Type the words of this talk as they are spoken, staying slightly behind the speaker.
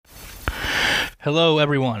Hello,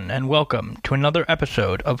 everyone, and welcome to another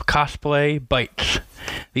episode of Cosplay Bites,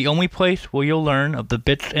 the only place where you'll learn of the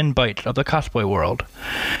bits and bytes of the cosplay world,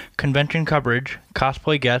 convention coverage,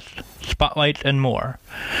 cosplay guests, spotlights, and more.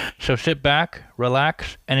 So sit back,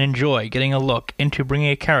 relax, and enjoy getting a look into bringing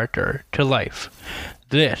a character to life.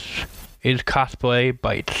 This is Cosplay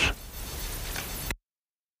Bites.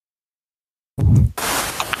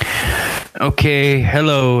 Okay,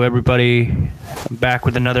 hello everybody. I'm back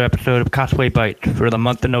with another episode of Cosplay Bites for the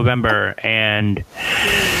month of November, and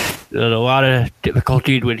there's a lot of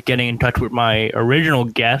difficulties with getting in touch with my original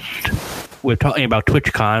guest. We're talking about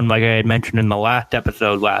TwitchCon, like I had mentioned in the last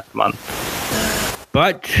episode last month.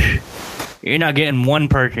 But you're not getting one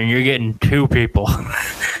person, you're getting two people.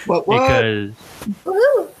 What? Because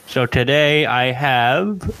Woohoo! so today I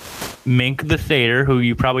have Mink the Satyr, who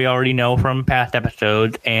you probably already know from past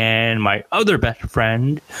episodes, and my other best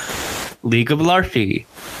friend, League of Larcy.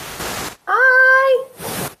 Hi!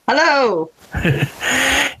 Hello.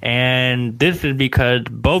 And this is because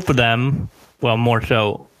both of them, well, more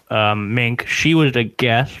so Mink, she was a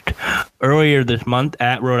guest earlier this month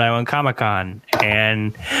at Rhode Island Comic Con,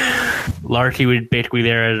 and Larcy was basically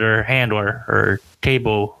there as her handler, her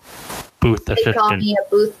table booth They call assistant. me a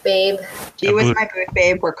booth babe. She was my booth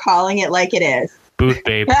babe. We're calling it like it is. Booth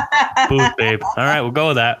babe. Booth babe. All right, we'll go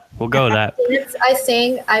with that. We'll go with that. I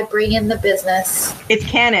sing, I bring in the business. It's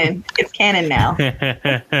canon. It's canon now.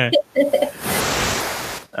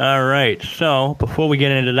 All right, so before we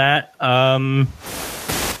get into that,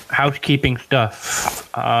 housekeeping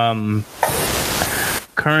stuff.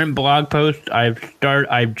 Current blog post.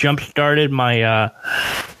 I've jump started my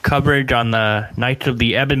coverage on the Knights of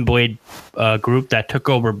the Ebon Blade group that took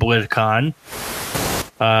over BlizzCon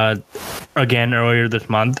again earlier this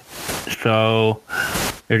month. So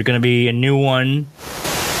there's going to be a new one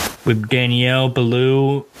with Danielle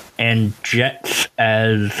Ballou and Jets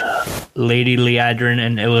as Lady Liadrin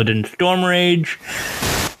and Illidan Stormrage,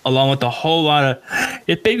 along with a whole lot of...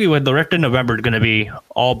 It's basically what the rest of November is going to be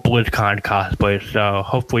all BlizzCon cosplays, so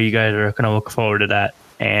hopefully you guys are going to look forward to that.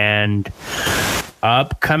 And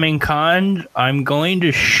upcoming cons, I'm going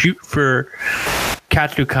to shoot for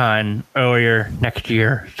KatsuCon earlier next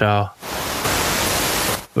year, so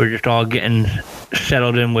we're just all getting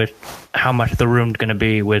settled in with how much the room's going to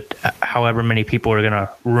be, with however many people are going to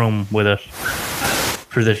room with us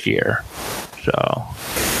for this year. So,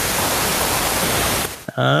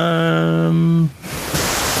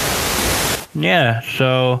 yeah,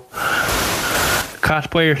 so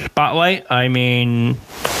cosplayer spotlight. I mean,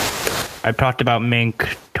 I've talked about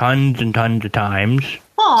Mink tons and tons of times.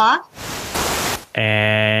 Aw.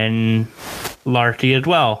 And Larcy as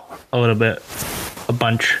well, a little bit, a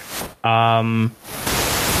bunch.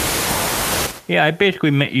 Yeah, I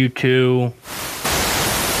basically met you two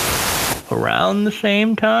around the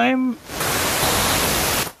same time.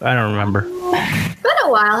 I don't remember. It's been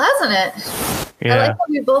a while, hasn't it? I Yeah, like how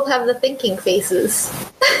we both have the thinking faces.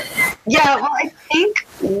 Yeah, well, I think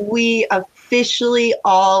we officially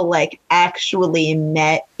all actually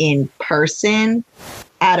met in person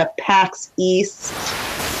at a PAX East.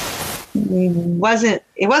 It wasn't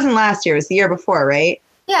last year, it was the year before, right?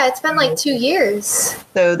 Yeah, it's been like 2 years.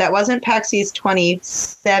 So that wasn't PAX East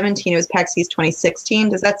 2017, it was PAX East 2016.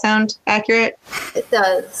 Does that sound accurate? It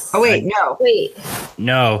does. Oh wait, no. Wait,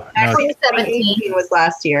 no. PAX East 2017. 2018 was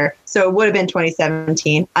last year, so it would have been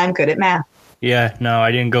 2017. I'm good at math. Yeah, no,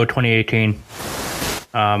 I didn't go 2018.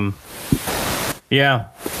 Yeah.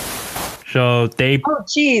 So they... Oh,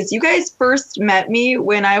 geez. You guys first met me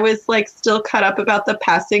when I was still cut up about the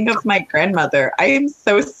passing of my grandmother. I am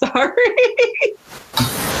so sorry.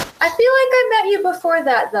 I feel like I met you before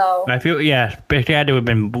that, though. I feel, yeah, it had to have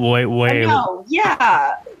been way No,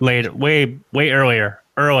 yeah. later, way earlier.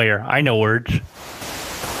 I know words.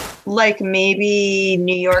 Maybe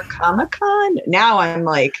New York Comic Con? Now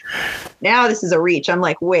now this is a reach. I'm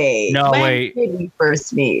wait. No, when wait. did we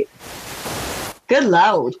first meet? Good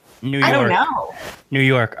Lord. New York. I don't know. New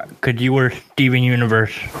York, because you were Steven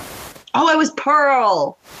Universe. Oh, I was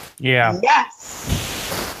Pearl. Yeah.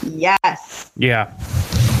 Yes. Yes. Yeah.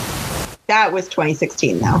 That was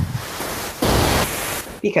 2016, though.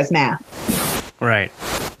 Because math. Right.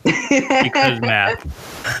 Because math.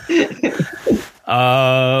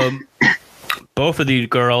 Both of these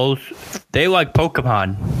girls, they like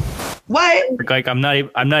Pokemon. What? I'm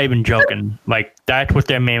not even joking. That's what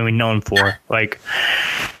they're mainly known for.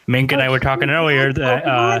 Mink and I were talking earlier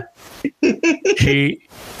that she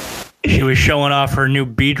was showing off her new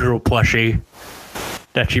Beedrill plushie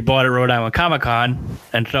that she bought at Rhode Island Comic Con,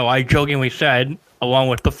 and so I jokingly said, along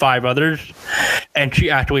with the 5 others, and she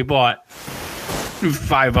actually bought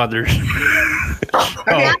 5 others. Okay,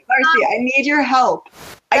 Marcy, I need your help.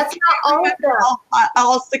 That's not all of them.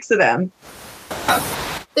 All 6 of them.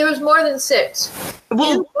 There was more than 6.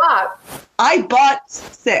 Well, You bought, I bought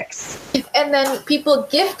 6. and then people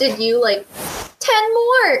gifted you like 10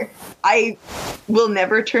 more. I will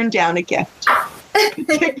never turn down a gift,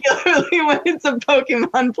 particularly when it's a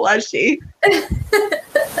Pokemon plushie.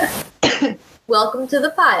 Welcome to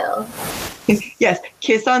the pile. Yes,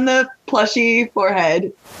 kiss on the plushie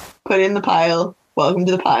forehead, put it in the pile. Welcome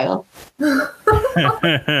to the pile.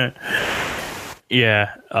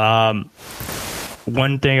 Yeah.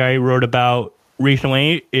 One thing I wrote about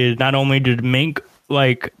recently is not only did Mink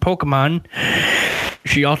like Pokemon,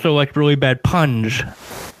 she also liked really bad puns.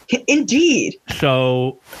 Indeed.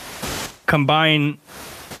 So combine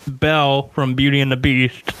Belle from Beauty and the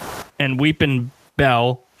Beast and Weepin'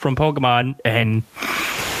 Belle from Pokemon, and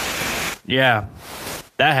yeah,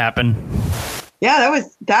 that happened. Yeah,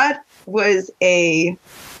 that was a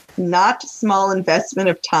not small investment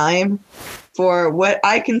of time for what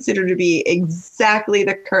I consider to be exactly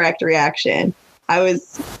the correct reaction. I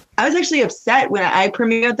was actually upset when I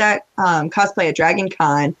premiered that cosplay at Dragon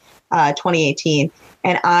Con 2018,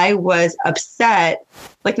 and I was upset,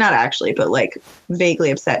 like not actually, but like vaguely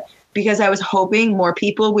upset, because I was hoping more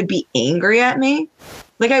people would be angry at me.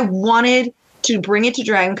 Like I wanted to bring it to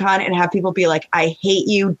Dragon Con and have people be like, I hate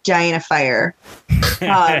you, die in a fire.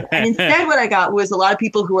 And instead what I got was a lot of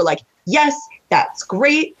people who were like, yes, that's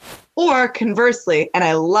great. Or conversely, and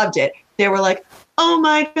I loved it, they were like, oh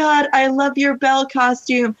my God, I love your Belle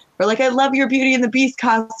costume. Or like, I love your Beauty and the Beast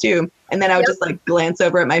costume. And then I would just like glance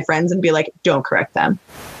over at my friends and be like, don't correct them.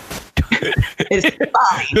 It's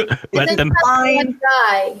fine. Let them. One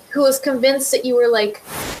guy who was convinced that you were like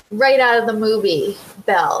right out of the movie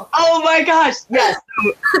Belle. Oh my gosh. Yes.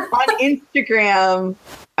 So on Instagram,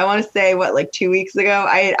 I want to say like 2 weeks ago,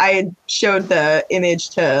 I had showed the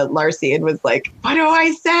image to Larcy and was like, what do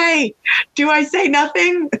I say? Do I say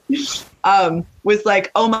nothing? Was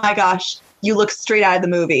like, oh my gosh, you look straight out of the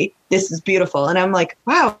movie. This is beautiful. And I'm like,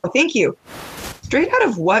 wow, thank you. Straight out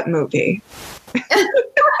of what movie?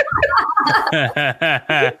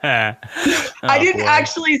 I didn't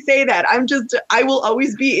actually say that. I will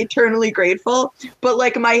always be eternally grateful. But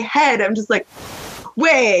like my head, I'm just like,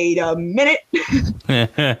 wait a minute.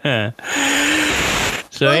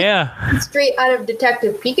 So yeah. Straight out of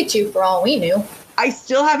Detective Pikachu for all we knew. I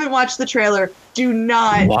still haven't watched the trailer. Do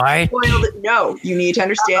not spoil it. No, you need to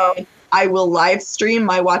understand. I will live stream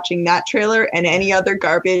my watching that trailer and any other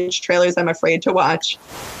garbage trailers I'm afraid to watch.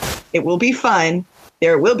 It will be fun.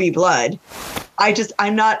 There will be blood.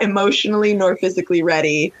 I'm not emotionally nor physically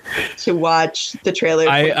ready to watch the trailer.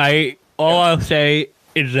 All I'll say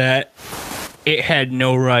is that it had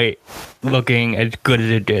no right looking as good as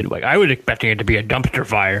it did. Like I was expecting it to be a dumpster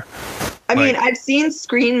fire. I mean, I've seen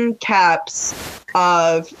screen caps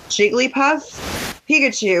of Jigglypuff,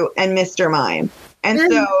 Pikachu, and Mr. Mime. And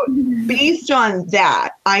so based on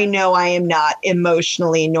that, I know I am not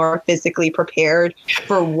emotionally nor physically prepared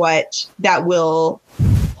for what that will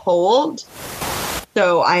hold.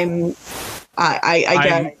 So I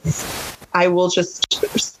guess I will just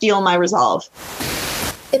steel my resolve.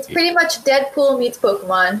 It's pretty much Deadpool meets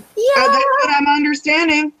Pokemon. Yeah, that's what I'm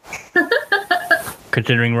understanding.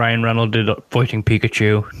 Considering Ryan Reynolds did voicing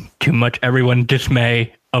Pikachu, too much everyone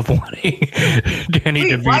dismay of wanting Danny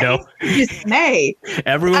DeVito. Dismay.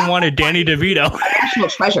 Everyone wanted Danny DeVito. National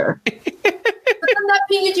treasure. But then that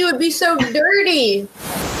Pikachu would be so dirty.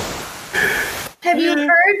 Have you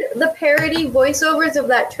heard the parody voiceovers of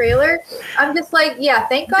that trailer? I'm just like, yeah,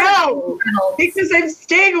 thank God. No, because I'm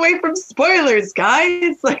staying away from spoilers,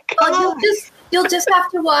 guys. Like, you'll just have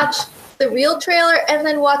to watch the real trailer and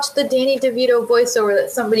then watch the Danny DeVito voiceover that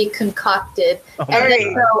somebody concocted.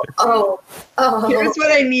 Here's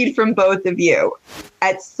what I need from both of you.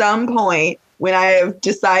 At some point, when I have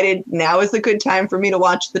decided now is a good time for me to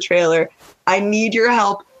watch the trailer, I need your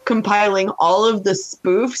help compiling all of the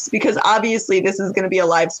spoofs, because obviously this is going to be a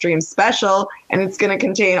live stream special and it's going to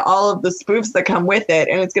contain all of the spoofs that come with it.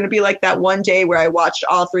 And it's going to be like that one day where I watched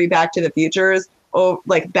all 3 Back to the Futures,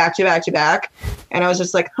 like back to back to back. And I was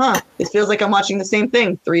just like, it feels like I'm watching the same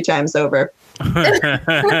thing 3 times over.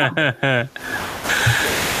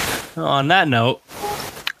 On that note,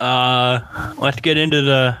 let's get into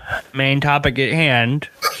the main topic at hand.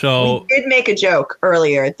 So we did make a joke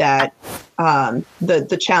earlier that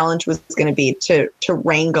the challenge was going to be to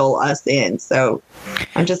wrangle us in. So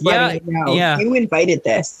I'm just letting you know. Yeah. You invited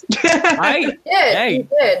this. You did. You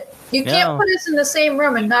did. You can't put us in the same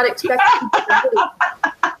room and not expect people to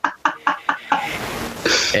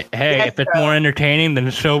Hey, if it's more entertaining, then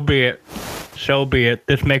so be it. So be it.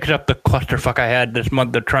 This makes up the clusterfuck I had this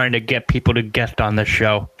month of trying to get people to guest on this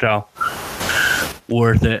show. So,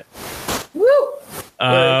 worth it. Woo!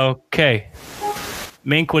 Okay.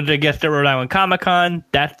 Mink was a guest at Rhode Island Comic Con.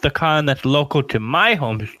 That's the con that's local to my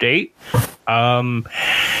home state. I've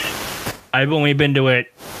only been to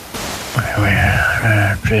it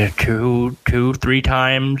 3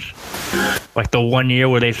 times. Like the one year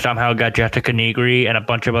where they somehow got Jessica Negri and a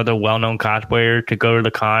bunch of other well-known cosplayers to go to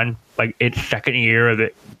the con. Like its second year of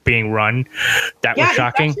it being run. That was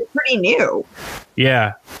shocking. It's pretty new.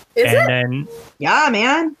 Yeah. Is it? Then, Yeah,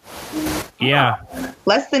 man. yeah.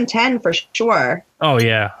 Less than 10 for sure. Oh,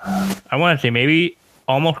 yeah. I want to say maybe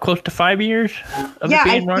almost close to 5 years of it Yeah,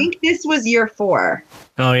 I being run. think this was year 4.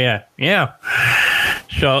 Oh, yeah. Yeah.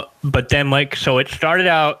 So, but then, so it started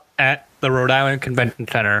out at the Rhode Island Convention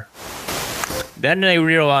Center. Then they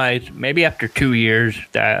realized, maybe after 2 years,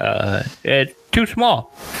 that it's too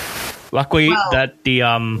small. Luckily, that the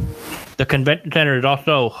convention center is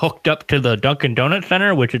also hooked up to the Dunkin' Donuts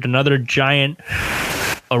Center, which is another giant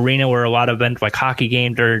arena where a lot of events like hockey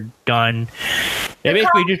games are done. They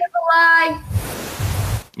basically just lie.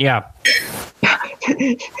 Yeah.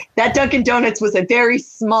 That Dunkin' Donuts was a very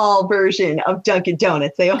small version of Dunkin'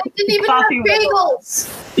 Donuts. They didn't even have bagels.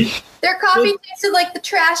 Their coffee tasted like the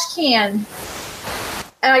trash can.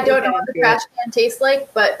 And I don't know what the trash can tastes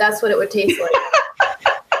like, but that's what it would taste like.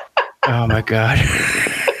 Oh my god.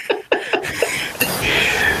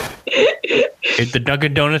 Did the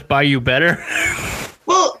Dunkin' Donuts buy you better?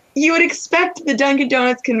 Well, you would expect the Dunkin'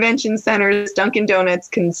 Donuts Convention Center's Dunkin' Donuts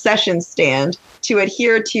concession stand to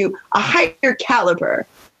adhere to a higher caliber.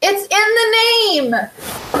 It's in the name.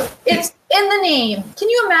 It's in the name. Can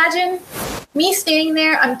you imagine me standing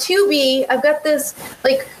there? I'm 2B. I've got this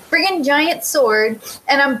friggin' giant sword,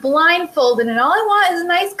 and I'm blindfolded, and all I want is a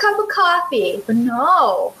nice cup of coffee. But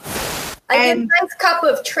no. I get a nice cup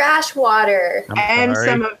of trash water. And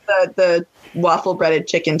some of the waffle breaded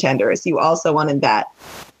chicken tenders. You also wanted that.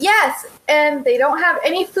 Yes, and they don't have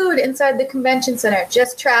any food inside the convention center,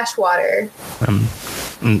 just trash water.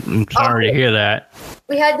 I'm sorry to hear that.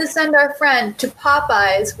 We had to send our friend to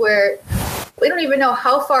Popeyes, where we don't even know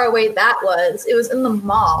how far away that was. It was in the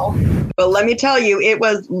mall. But let me tell you, it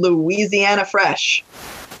was Louisiana fresh.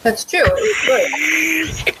 That's true. It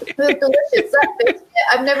was good. It was delicious. That biscuit,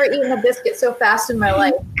 I've never eaten a biscuit so fast in my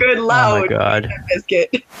life. Good loud. Oh my god.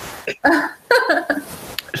 Biscuit.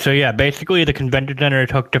 So yeah, basically the convention center is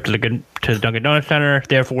hooked up to the Dunkin' Donuts Center.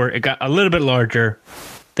 Therefore, it got a little bit larger. I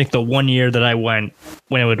think the one year that I went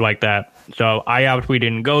when it was like that. So I obviously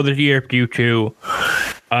didn't go this year due to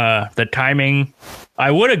the timing. I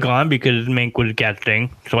would have gone because Mink was guesting,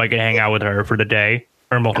 so I could hang out with her for the day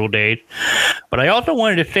or multiple days. But I also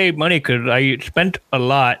wanted to save money because I spent a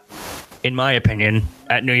lot, in my opinion,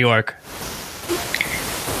 at New York.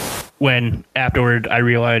 When afterwards I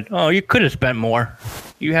realized, oh, you could have spent more.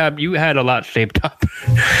 You had a lot saved up.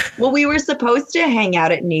 Well, we were supposed to hang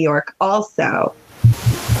out at New York also,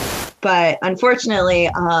 but unfortunately,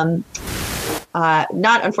 not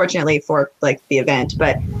unfortunately for the event,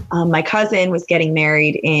 but my cousin was getting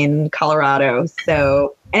married in Colorado, and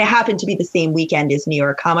it happened to be the same weekend as New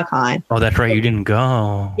York Comic Con. Oh, that's right, you didn't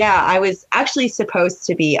go. Yeah, I was actually supposed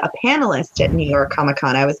to be a panelist at New York Comic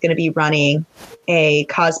Con. I was going to be running a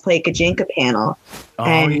cosplay Gajinka panel.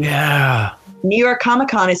 Oh, yeah. New York Comic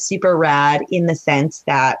Con is super rad in the sense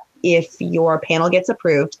that if your panel gets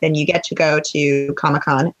approved, then you get to go to Comic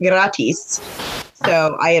Con gratis.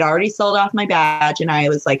 So I had already sold off my badge, and I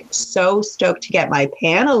was so stoked to get my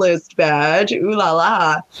panelist badge. Ooh la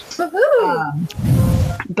la.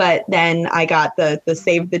 But then I got the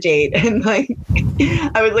save the date, and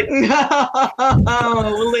I was like,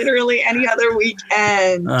 no, literally any other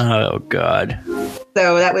weekend. Oh God.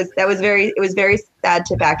 So it was very sad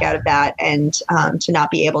to back out of that and to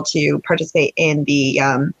not be able to participate in the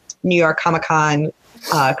New York Comic Con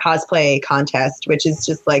cosplay contest, which is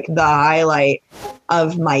just the highlight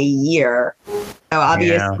of my year. So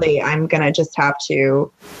obviously I'm going to just have to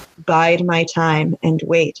bide my time and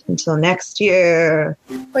wait until next year.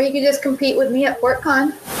 Or you could just compete with me at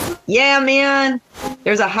FortCon. Yeah, man.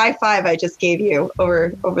 There's a high five I just gave you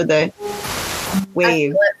over the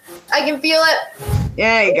wave. I can feel it.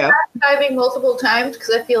 There you go. I'm diving multiple times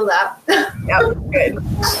because I feel that. Yep, good.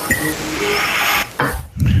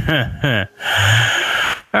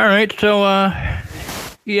 All right, so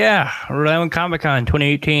Rhode Island Comic Con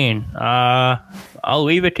 2018. I'll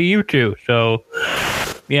leave it to you two. So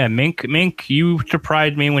yeah, Mink, you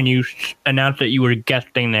surprised me when you announced that you were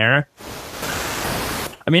guesting there.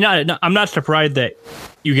 I mean, I'm not surprised that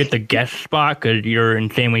you get the guest spot because you're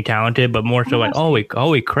insanely talented, but more so like,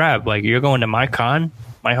 holy crap, like you're going to my con,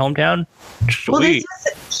 my hometown? Sweet. Well, this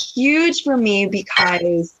was huge for me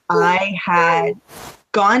because I had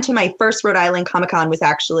gone to my first Rhode Island Comic-Con was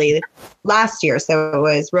actually last year. So it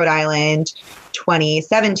was Rhode Island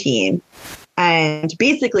 2017. And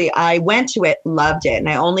basically I went to it, loved it. And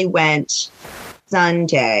I only went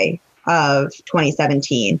Sunday of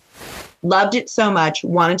 2017. Loved it so much,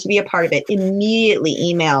 wanted to be a part of it, immediately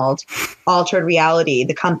emailed Altered Reality,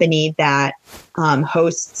 the company that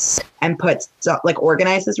hosts and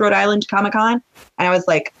organizes Rhode Island Comic-Con. And I was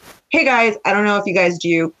like, hey guys, I don't know if you guys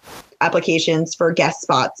do applications for guest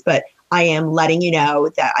spots, but I am letting you know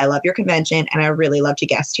that I love your convention and I really love to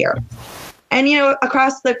guest here. And,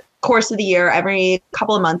 across the course of the year, every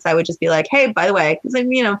couple of months, I would just be like, hey, by the way, because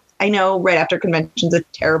I know right after convention's a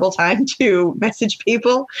terrible time to message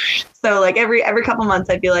people. So like every couple of months,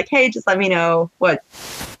 I'd be like, hey, just let me know what's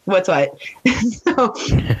what. So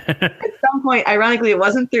at some point, ironically, it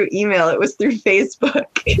wasn't through email, it was through Facebook.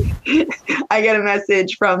 I get a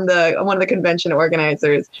message from one of the convention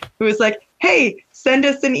organizers who was like, hey, send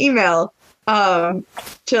us an email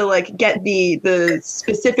to like get the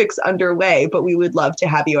specifics underway, but we would love to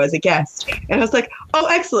have you as a guest. And I was like, oh,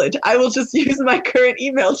 excellent. I will just use my current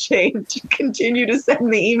email chain to continue to send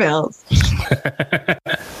me emails.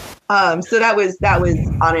 So that was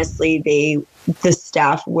honestly, the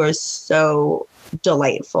staff was so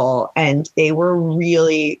delightful and they were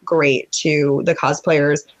really great to the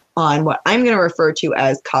cosplayers on what I'm going to refer to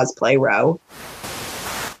as Cosplay Row.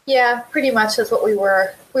 Yeah, pretty much is what we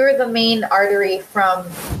were. We were the main artery from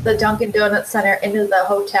the Dunkin' Donuts Center into the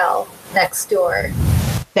hotel next door.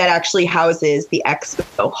 That actually houses the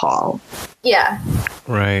expo hall. Yeah.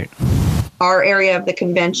 Right. Our area of the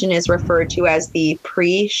convention is referred to as the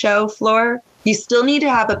pre-show floor. You still need to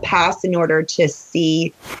have a pass in order to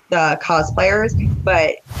see the cosplayers,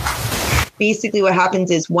 but basically what happens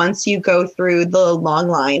is once you go through the long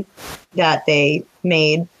line that they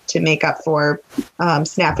made to make up for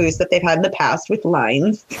snafus that they've had in the past with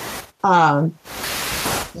lines,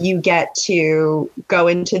 you get to go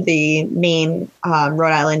into the main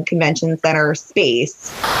Rhode Island Convention Center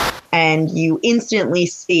space, and you instantly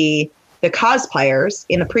see the cosplayers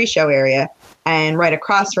in the pre-show area. And right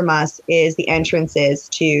across from us is the entrances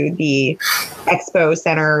to the Expo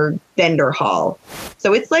Center vendor hall.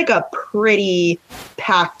 So it's like a pretty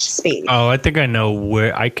packed space. Oh, I think I know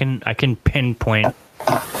where I can pinpoint.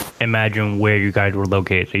 Imagine where you guys were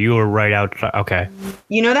located. So you were right outside. Okay.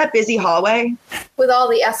 You know that busy hallway? With all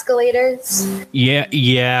the escalators?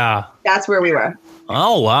 Yeah. That's where we were.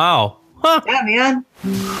 Oh, wow. Huh. Yeah, man.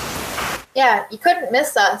 Yeah, you couldn't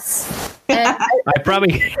miss us. And I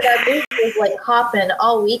probably... That booth was like hopping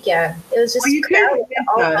all weekend. It was just crowded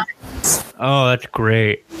all night. Oh, that's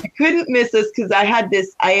great. You couldn't miss us because I have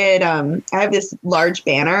this large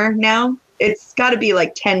banner now. It's got to be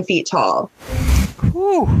like 10 feet tall.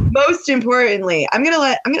 Whew. Most importantly, I'm gonna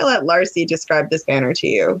let Larcy describe this banner to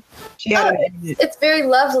you. It's very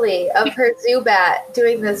lovely of her Zubat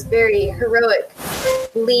doing this very heroic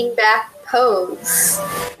lean back pose,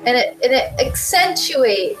 and it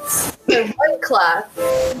accentuates the white cloth.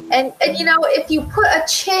 And if you put a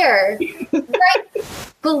chair right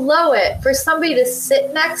below it for somebody to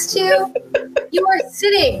sit next to, you are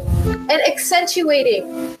sitting and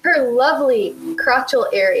accentuating her lovely crotchal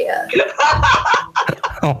area.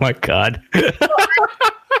 Oh my God.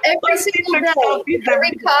 Every single day,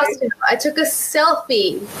 every costume, I took a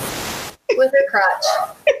selfie with her crotch.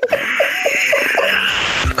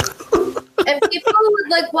 And people would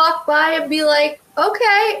like walk by and be like,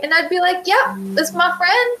 okay. And I'd be like, yep, this is my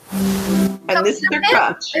friend. And this is her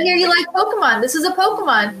crotch. I hear you like Pokemon. This is a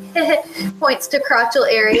Pokemon. Points to crotchal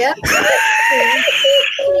area.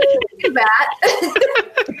 Bat.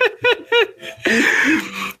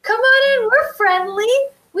 Come on in. We're friendly.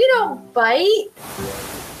 We don't bite.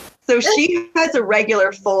 So she has a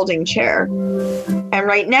regular folding chair. And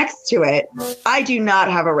right next to it, I do not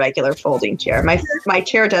have a regular folding chair. My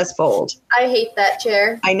chair does fold. I hate that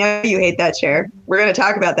chair. I know you hate that chair. We're going to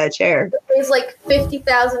talk about that chair. It weighs like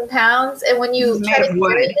 50,000 pounds. And when you try to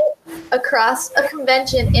carry it across a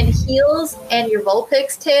convention in heels and your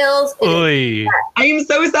Vulpix tails. I am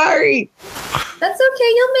so sorry. That's okay.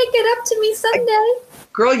 You'll make it up to me someday.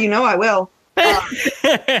 Girl, you know I will.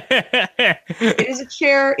 It is a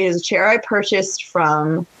chair. It is a chair I purchased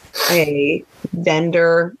from a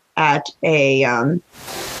vendor at a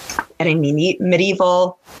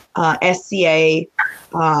medieval SCA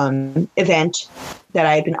event that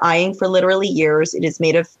I've been eyeing for literally years. It is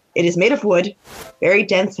made of It is made of wood, very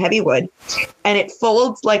dense, heavy wood, and it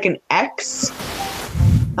folds like an X.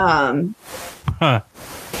 Huh.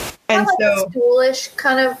 And Kind of like so, a stoolish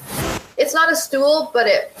kind of. It's not a stool,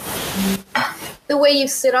 but the way you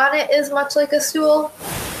sit on it is much like a stool.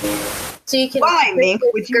 So you can. why, Mink,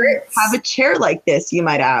 with would you skirts. have a chair like this, you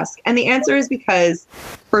might ask? And the answer is because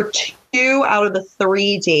for 2 out of the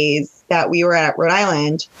 3 days that we were at Rhode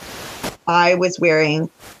Island, I was wearing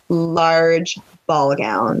large ball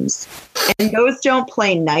gowns. And those don't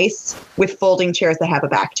play nice with folding chairs that have a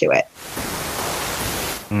back to it.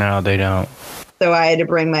 No, they don't. So I had to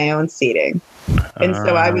bring my own seating. And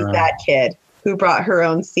so I was that kid who brought her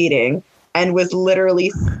own seating and was literally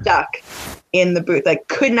stuck in the booth. Like,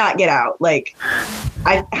 could not get out. Like,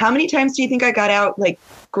 how many times do you think I got out, like,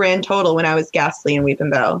 grand total when I was Ghastly in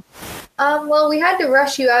Weepinville? Well, we had to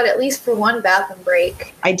rush you out at least for one bathroom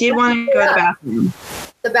break. I did want to go to the bathroom.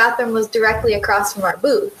 The bathroom was directly across from our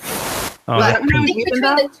booth. Oh, But that- I think between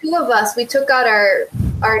the two of us, we took out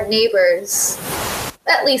our neighbors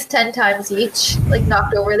at least 10 times each, like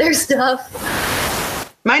knocked over their stuff.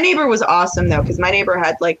 My neighbor was awesome, though, because my neighbor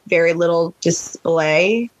had, like, very little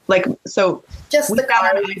display. Like, so Just we the sat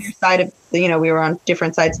on cards. either side of, we were on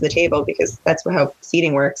different sides of the table because that's how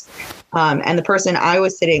seating works. And the person I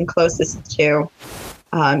was sitting closest to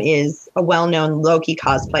is a well-known Loki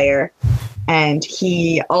cosplayer. And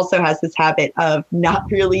he also has this habit of not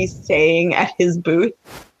really staying at his booth.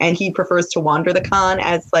 And he prefers to wander the con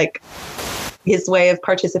as, like, his way of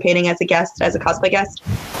participating as a guest, as a cosplay guest.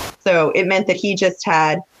 So it meant that he just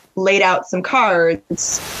had laid out some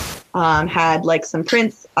cards, had like some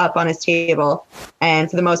prints up on his table.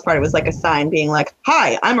 And for the most part, it was like a sign being like,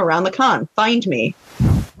 "Hi, I'm around the con, find me."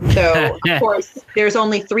 So of course, there's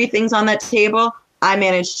only 3 things on that table. I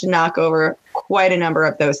managed to knock over quite a number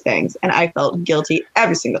of those things. And I felt guilty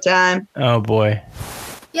every single time. Oh boy.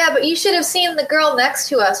 Yeah, but you should have seen the girl next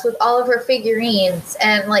to us with all of her figurines.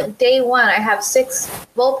 And like day 1, I have 6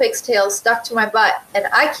 Vulpix tails stuck to my butt, and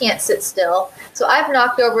I can't sit still. So I've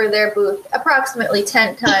knocked over their booth approximately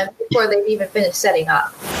 10 times before they've even finished setting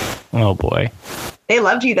up. Oh boy. They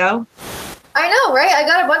loved you, though. I know, right? I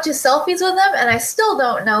got a bunch of selfies with them, and I still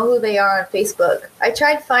don't know who they are on Facebook. I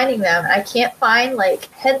tried finding them, and I can't find like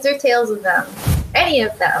heads or tails of them. Any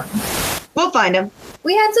of them. We'll find them.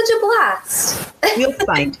 We had such a blast. We'll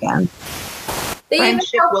find them. They even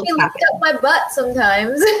Friendship helped will me lift happen. up my butt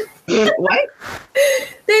sometimes. What?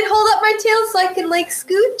 They'd hold up my tail so I could like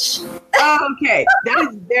scooch. Oh, okay. That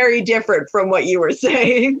is very different from what you were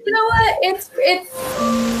saying. You know what?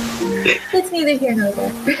 It's neither here nor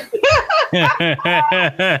there.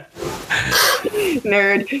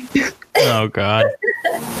 Nerd. Oh god.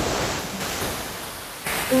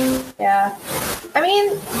 Yeah. I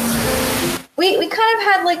mean, we kind of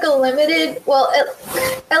had like a limited, well,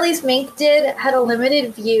 at least Mink had a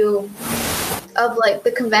limited view of like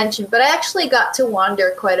the convention, but I actually got to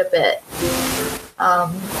wander quite a bit,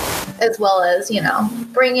 as well as,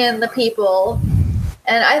 bring in the people.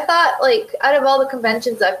 And I thought, like, out of all the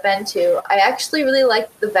conventions I've been to, I actually really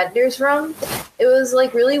liked the vendor's room. It was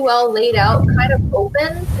like really well laid out, kind of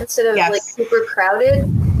open instead of Yes. like super crowded.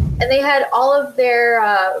 And they had all of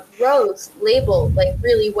their rows labeled like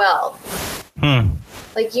really well.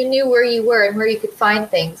 Like you knew where you were and where you could find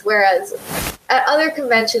things. Whereas at other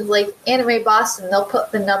conventions like Anime Boston, they'll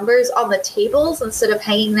put the numbers on the tables instead of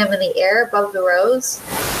hanging them in the air above the rows.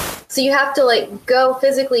 So you have to like go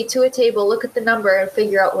physically to a table, look at the number, and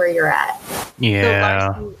figure out where you're at.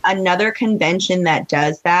 Yeah. So, another convention that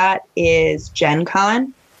does that is Gen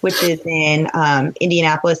Con, which is in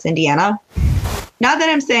Indianapolis, Indiana. Not that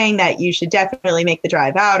I'm saying that you should definitely make the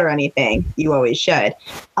drive out or anything. You always should.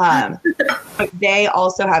 But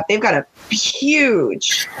they've got a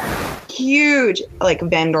huge like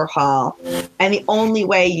vendor hall. And the only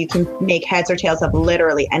way you can make heads or tails of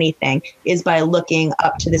literally anything is by looking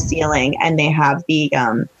up to the ceiling, and they have the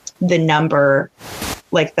number,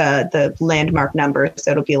 like the landmark number.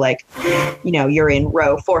 So it'll be like, you're in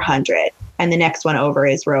row 400 and the next one over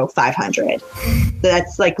is row 500. So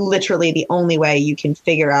that's like literally the only way you can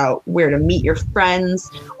figure out where to meet your friends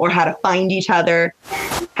or how to find each other.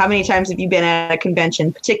 How many times have you been at a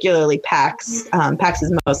convention, particularly PAX? PAX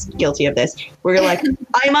is most guilty of this, where you're like,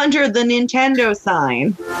 I'm under the Nintendo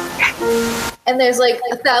sign. And there's like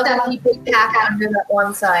 1,000 people packed under that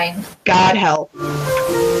one sign. God help.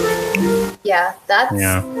 Yeah, that's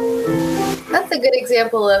a good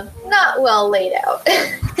example of not well laid out.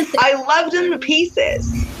 I loved them to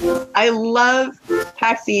pieces. I love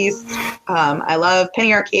PAX East. I love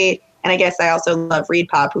Penny Arcade. And I guess I also love Reed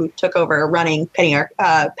Pop, who took over running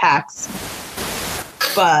PAX.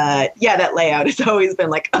 But yeah, that layout has always been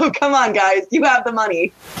like, oh, come on, guys, you have the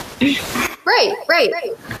money. Right.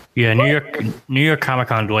 Yeah, New York Comic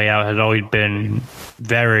Con's layout has always been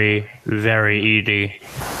very, very easy,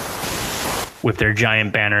 with their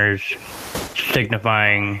giant banners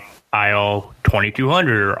signifying aisle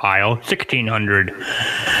 2200 or aisle 1600.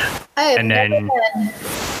 I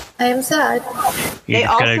am sad. They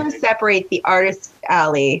also separate the artist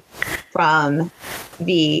alley from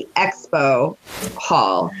the expo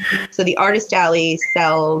hall. So the artist alley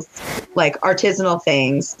sells like artisanal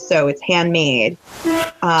things, so it's handmade.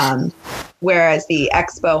 Whereas the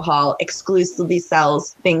expo hall exclusively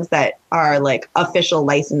sells things that are like official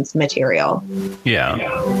licensed material.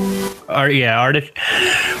 Yeah. Artist.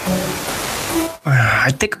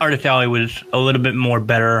 I think Artist Alley was a little bit more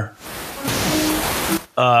better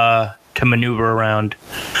to maneuver around.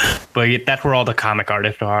 But that's where all the comic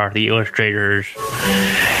artists are, the illustrators,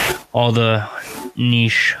 all the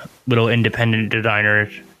niche little independent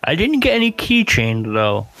designers. I didn't get any keychains,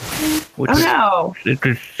 though. It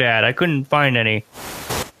was sad. I couldn't find any.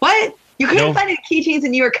 What? You couldn't find any keychains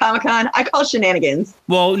in New York Comic Con? I call shenanigans.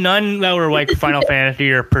 Well, none that were like Final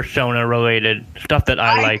Fantasy or Persona related stuff that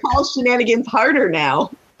I like. I call shenanigans harder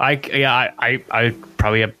now. I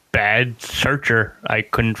probably a bad searcher. I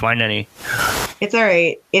couldn't find any. It's all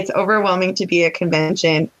right. It's overwhelming to be a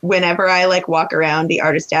convention. Whenever I like walk around the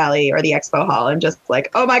artist alley or the expo hall, I'm just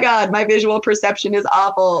like, oh my God, my visual perception is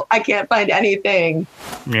awful. I can't find anything.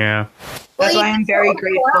 Yeah. That's why I'm very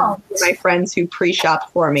grateful to my friends who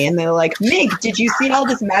pre-shop for me. And they're like, Mig, did you see all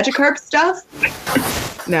this Magikarp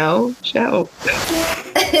stuff? No, show.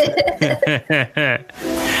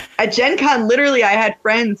 At Gen Con, literally, I had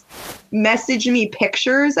friends message me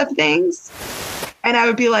pictures of things. And I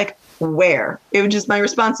would be like, where? It would just, my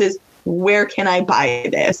response is, where can I buy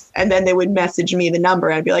this? And then they would message me the number.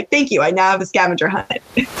 And I'd be like, thank you. I now have a scavenger hunt.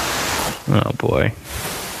 Oh, boy.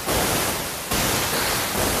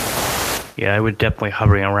 Yeah, I was definitely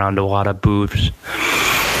hovering around a lot of booths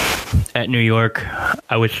at New York.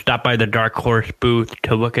 I would stop by the Dark Horse booth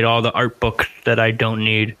to look at all the art books that I don't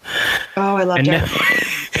need. Oh, I love Dark Horse.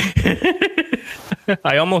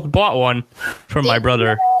 I almost bought one for my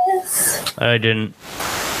brother. I didn't.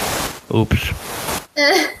 Oops.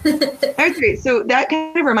 That's great. So that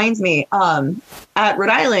kind of reminds me, at Rhode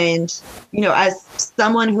Island, as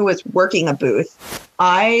someone who was working a booth,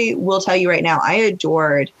 I will tell you right now, I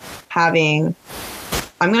adored having,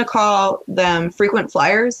 I'm going to call them frequent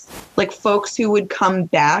flyers, like folks who would come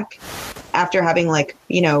back after having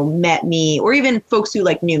met me, or even folks who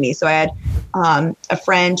knew me. So I had a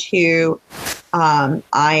friend who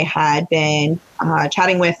I had been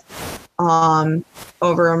chatting with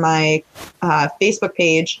over my Facebook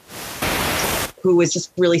page, who was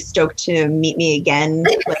just really stoked to meet me again.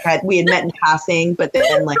 We had met in passing, but then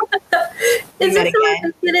we met again. I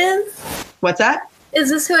think it is? What's that? Is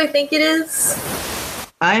this who I think it is?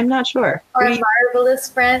 I'm not sure. Our marvelous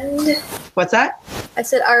friend. What's that? I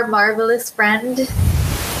said our marvelous friend.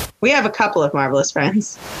 We have a couple of marvelous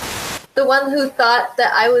friends. The one who thought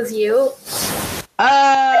that I was you?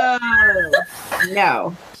 Oh,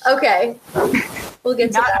 no. Okay. We'll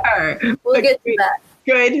get to Not that. her. We'll get to that.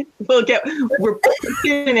 Good. We're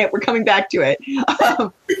in it. We're coming back to it.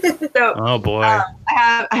 Oh boy.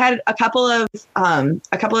 I had a couple of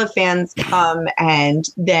fans come, and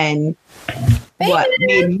then what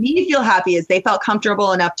made me feel happy is they felt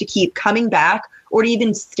comfortable enough to keep coming back or to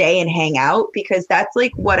even stay and hang out, because that's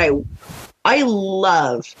what I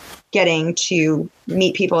love, getting to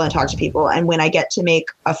meet people and talk to people. And when I get to make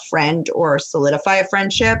a friend or solidify a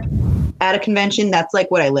friendship at a convention, that's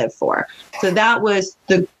what I live for. So that was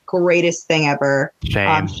the greatest thing ever.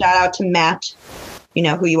 Shout out to Matt. You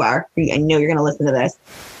know who you are. I know you're going to listen to this.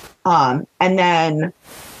 And then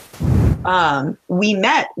we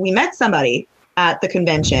met somebody at the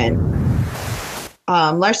convention.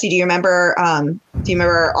 Larcy, do you remember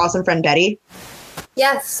our awesome friend Betty?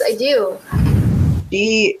 Yes, I do.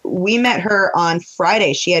 We met her on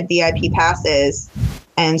Friday. She had VIP passes,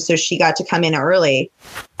 and so she got to come in early,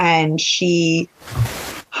 and she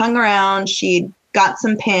hung around. She got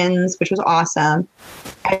some pins, which was awesome.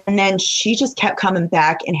 And then she just kept coming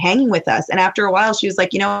back and hanging with us. And after a while, she was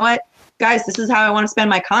like, you know what, guys, this is how I want to spend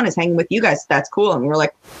my con, is hanging with you guys. That's cool. And we were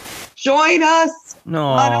like, join us.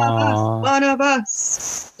 Aww. One of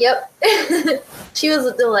us. Yep. She was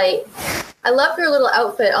a delight. I loved her little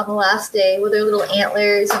outfit on the last day with her little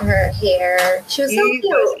antlers and her hair. She was so cute. She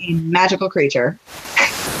was a magical creature.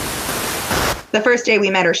 The first day we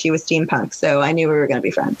met her, she was steampunk, so I knew we were going to be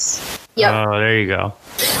friends. Yep. Oh, there you go.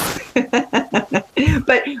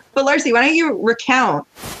 But Larcy, why don't you recount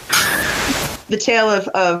the tale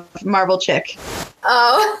of Marvel Chick.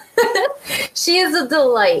 Oh, she is a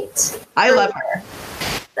delight. I love her.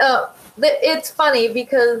 Oh, it's funny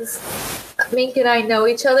because Mink and I know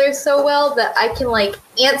each other so well that I can like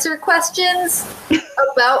answer questions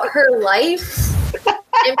about her life.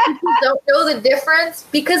 And people don't know the difference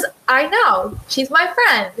because I know she's my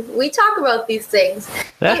friend. We talk about these things.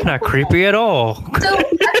 That's not creepy at all. So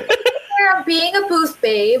I'm being a booth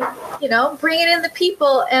babe, you know, bringing in the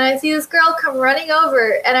people, and I see this girl come running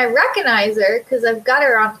over, and I recognize her because I've got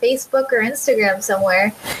her on Facebook or Instagram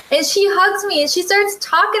somewhere, and she hugs me, and she starts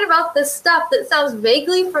talking about this stuff that sounds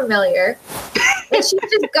vaguely familiar, and she's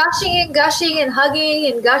just gushing and gushing and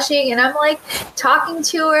hugging and gushing, and I'm like talking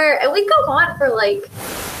to her, and we go on for like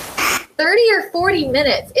 30 or 40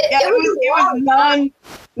 minutes. It was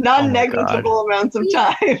non-negligible amounts of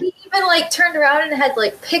time. We even like turned around and had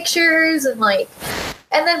like pictures and like,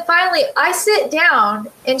 and then finally I sit down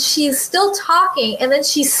and she's still talking, and then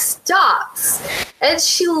she stops and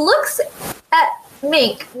she looks at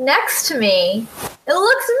Mink next to me and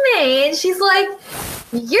looks at me and she's like,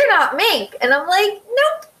 "You're not Mink." And I'm like,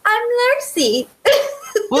 "Nope, I'm Larcy."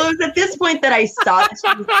 Well, it was at this point that I saw that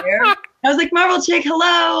she was there. I was like, "Marvel Chick,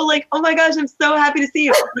 hello!" Like, "Oh my gosh, I'm so happy to see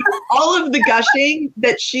you." Like, all of the gushing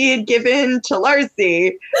that she had given to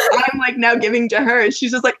Larcy, I'm like now giving to her, and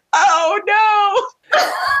she's just like, "Oh no!"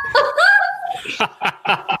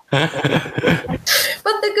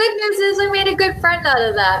 But the good news is I made a good friend out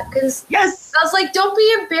of that because yes, I was like, "Don't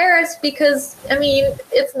be embarrassed," because I mean,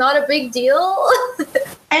 it's not a big deal.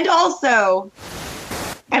 And also,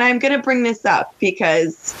 and I'm gonna bring this up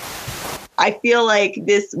because I feel like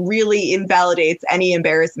this really invalidates any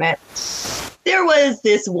embarrassment. There was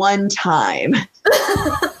this one time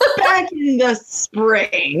back in the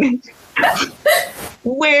spring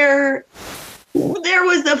where there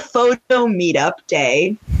was a photo meetup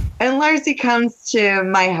day, and Larcy comes to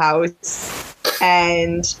my house,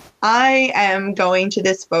 and I am going to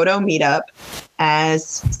this photo meetup as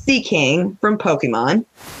Sea King from Pokemon.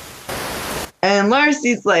 And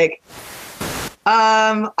Larcy's like,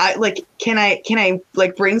 I like, can I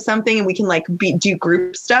like bring something and we can like do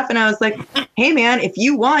group stuff? And I was like, "Hey man, if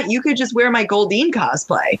you want, you could just wear my Goldeen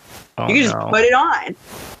cosplay. You can just put it on,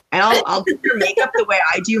 and I'll do your makeup the way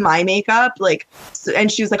I do my makeup." Like, so,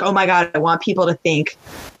 and she was like, "Oh my god, I want people to think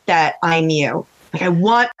that I'm you. Like, I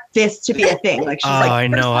want this to be a thing." Like, she's like, I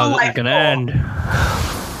know how this is gonna end.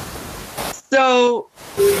 So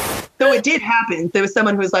it did happen. There was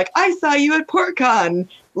someone who was like, "I saw you at PortCon."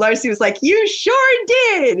 Larcy was like, "You sure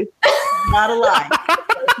did." Not a lie.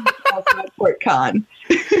 At PortCon.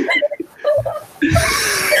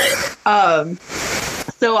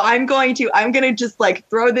 So I'm gonna just like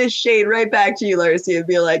throw this shade right back to you, Larcy, and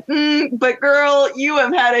be like, "But girl, you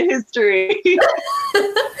have had a history."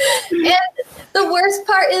 And the worst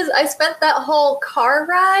part is I spent that whole car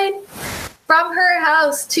ride from her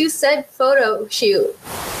house to said photo shoot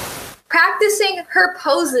practicing her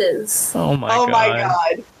poses. Oh my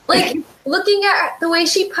god. Like, looking at the way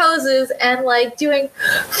she poses and like doing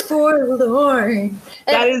forlorn.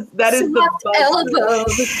 That is the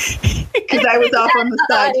elbows. Because I was off on the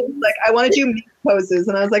side. She was like, "I want to do meat poses,"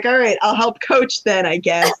 and I was like, "All right, I'll help coach then, I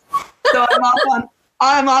guess." So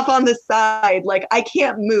I'm off on the side. Like, I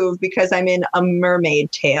can't move because I'm in a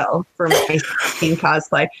mermaid tail for my team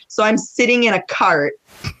cosplay. So I'm sitting in a cart,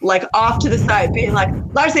 like off to the side, being like,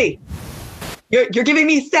 "Larcy, you're giving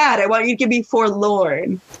me sad. I want you to give me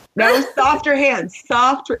forlorn. No, softer hands,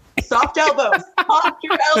 soft elbows,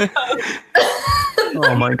 softer elbows."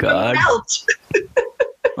 Oh my god.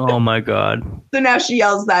 Oh my god. So now she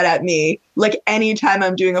yells that at me. Like, anytime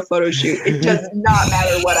I'm doing a photo shoot, it does not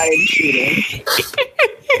matter what I am shooting.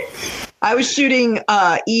 I was shooting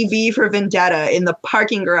EV for Vendetta in the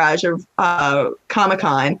parking garage of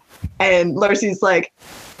Comic-Con, and Larcy's like,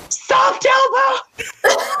 "Soft elbow!"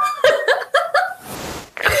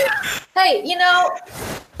 Hey, you know,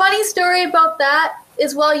 funny story about that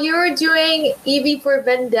is while you were doing EV for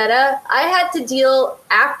Vendetta, I had to deal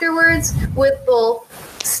afterwards with both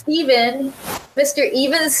Steven, Mr.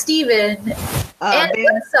 Even Steven, and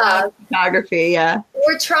Woodsop. Photography, yeah.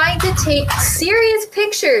 We're trying to take serious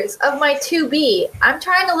pictures of my 2B. I'm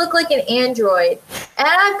trying to look like an android. And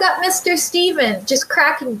I've got Mr. Steven just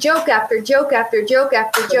cracking joke after joke after joke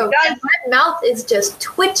after joke. And my mouth is just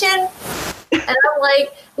twitching. And I'm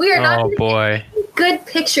like, we are not going to get good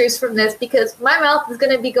pictures from this because my mouth is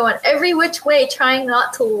going to be going every which way trying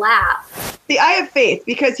not to laugh. See, I have faith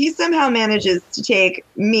because he somehow manages to take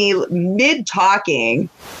me mid-talking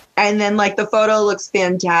and then, like, the photo looks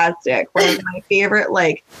fantastic. One of my favorite,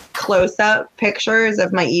 like, close-up pictures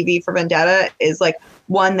of my EV for Vendetta is, like,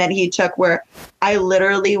 one that he took where I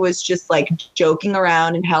literally was just like joking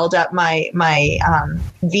around and held up my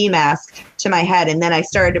V mask to my head, and then I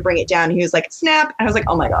started to bring it down and he was like, snap, and I was like,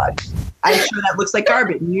 oh my God, I'm sure that looks like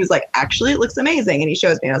garbage. And he was like, actually it looks amazing, and he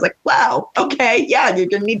shows me and I was like, wow, okay, yeah, you're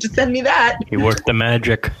gonna need to send me that. He worked the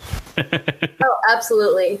magic. Oh,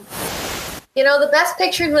 absolutely. You know, the best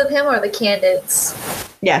pictures with him are the candids.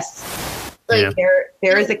 Yes. Like,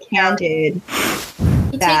 There is a candid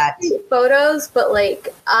he that takes great photos, but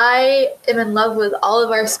like I am in love with all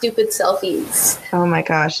of our stupid selfies. oh my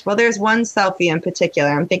gosh. Well, there's one selfie in particular.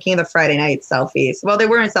 I'm thinking of the Friday night selfies. Well, they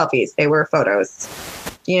weren't selfies, they were photos.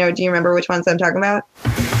 Do you remember which ones I'm talking about?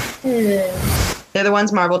 They're the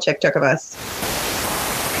ones Marvel Chick took of us.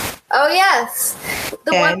 Oh yes,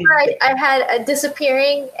 the one And- where I had a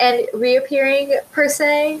disappearing and reappearing per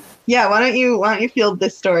se. Yeah, why don't you field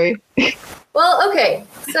this story? Well, okay,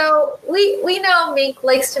 so we know Mink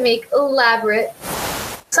likes to make elaborate,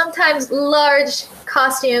 sometimes large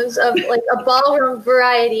costumes of like a ballroom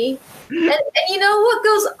variety, and you know what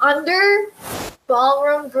goes under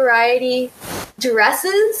ballroom variety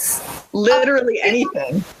dresses? Literally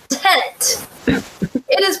anything. Tent.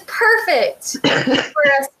 It is perfect for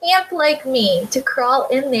a scamp like me to crawl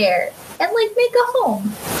in there and like make a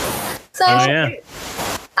home. So Oh, yeah.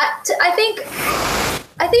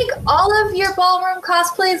 I think all of your ballroom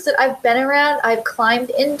cosplays that I've been around, I've climbed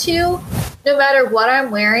into, no matter what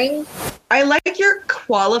I'm wearing. I like your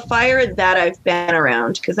qualifier that I've been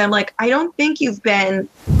around, because I'm like, I don't think you've been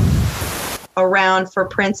around for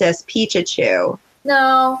Princess Peachachu.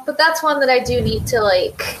 No, but that's one that I do need to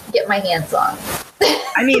like get my hands on.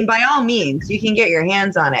 I mean, by all means, you can get your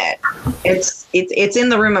hands on it. It's in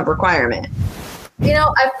the room of requirement. You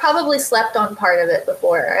know, I've probably slept on part of it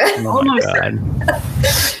before. Oh my Almost God.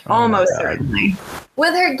 Oh Almost my God. certainly.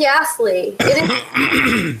 With her ghastly,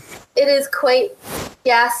 it is quite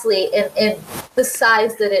ghastly in the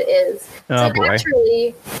size that it is. Oh, So boy.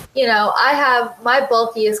 naturally, you know, I have my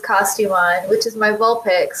bulkiest costume on, which is my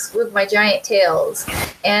Vulpix with my giant tails.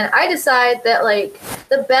 And I decide that, like,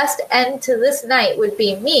 the best end to this night would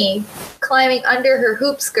be me climbing under her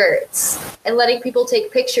hoop skirts and letting people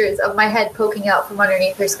take pictures of my head poking out from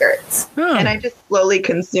underneath her skirts. Oh. And I just slowly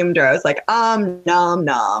consumed her. I was like, nom,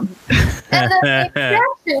 nom. And the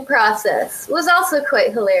extraction process was also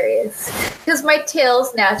quite hilarious because my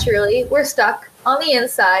tails naturally were stuck on the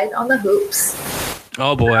inside on the hoops.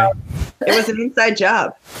 Oh boy. It was an inside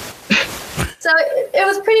job. So it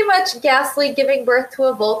was pretty much Ghastly giving birth to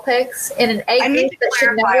a Vulpix in an egg I need gate to that should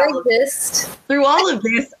clarify never all of exist. Through all of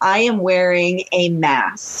this, I am wearing a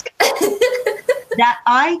mask that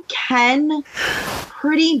I can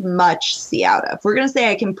pretty much see out of. We're going to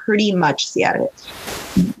say I can pretty much see out of it.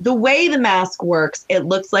 The way the mask works, it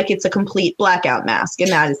looks like it's a complete blackout mask,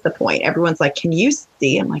 and that is the point. Everyone's like, can you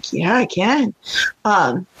see? I'm like, yeah, I can.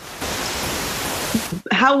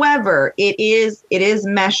 However, it is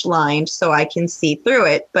mesh lined, so I can see through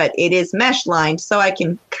it, but it is mesh lined, so I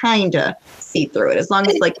can kind of see through it, as long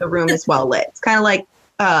as like the room is well lit. It's kind of like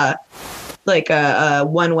a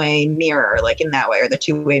one-way mirror, like in that way, or the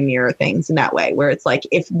two-way mirror things in that way, where it's like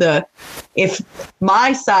if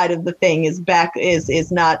my side of the thing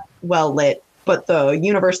is not well lit, but the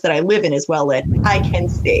universe that I live in is well lit, I can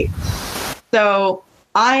see. So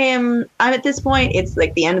I'm at this point, it's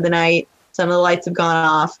like the end of the night, some of the lights have gone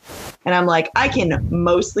off, and I'm like, I can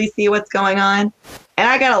mostly see what's going on, and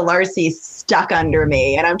I got a Larcy stuck under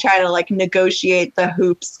me, and I'm trying to like negotiate the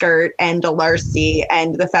hoop skirt and a Larcy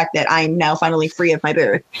and the fact that I'm now finally free of my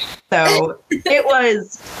booth. So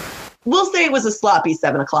we'll say it was a sloppy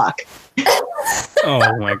 7 o'clock.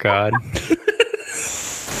 Oh my God.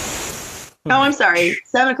 Oh, I'm sorry.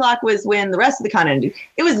 7 o'clock was when the rest of the con ended.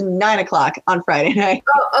 It was 9 o'clock on Friday night.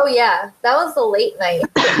 Oh yeah, that was the late night.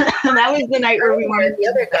 And that was the night where we wanted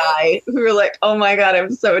to die. We were like, oh my God, I'm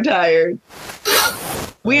so tired.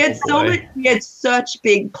 We had we had such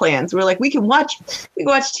big plans. We were like, we can watch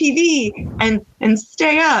TV and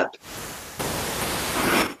stay up.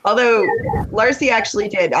 Although Larcy actually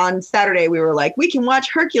did on Saturday, we were like, we can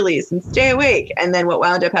watch Hercules and stay awake. And then what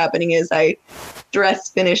wound up happening is I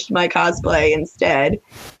finished my cosplay instead,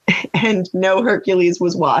 and no Hercules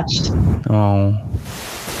was watched. Oh.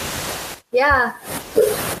 Yeah.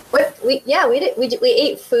 We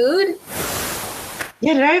ate food.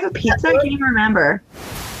 Yeah, did I have a pizza? I can't even remember.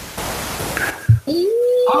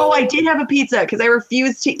 Oh, I did have a pizza because I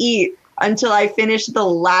refused to eat until I finished the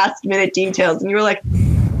last minute details. And you were like,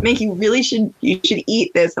 Mink, you should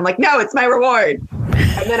eat this. I'm like, no, it's my reward.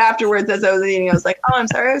 And then afterwards, as I was eating, I was like, oh, I'm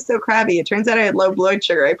sorry I was so crabby. It turns out I had low blood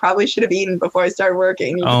sugar. I probably should have eaten before I started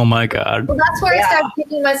working. Oh my God. Well, that's where I started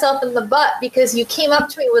kicking myself in the butt because you came up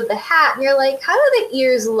to me with the hat and you're like, how do the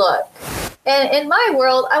ears look? And in my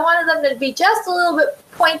world, I wanted them to be just a little bit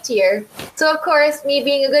pointier. So, of course, me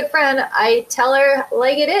being a good friend, I tell her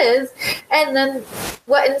like it is. And then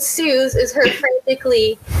what ensues is her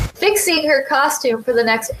frantically fixing her costume for the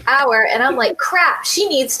next hour. And I'm like, crap, she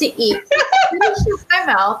needs to eat. Finishes my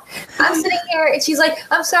mouth. I'm sitting here and she's like,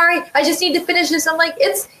 I'm sorry, I just need to finish this. I'm like,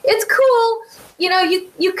 it's cool. You know,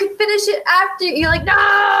 you could finish it after. You're like, no.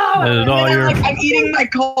 I'm eating my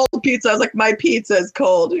cold pizza. I was like, my pizza is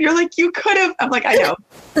cold. You're like, you could have. I'm like, I know.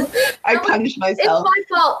 I punished myself. It's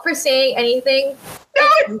my fault for saying anything. No,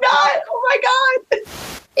 it's not. Oh my God.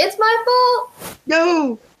 It's my fault.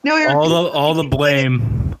 No. All the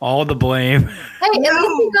blame. All the blame. Hey, at least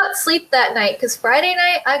you got sleep that night because Friday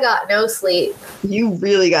night I got no sleep. You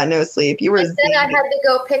really got no sleep. You were. And then I had to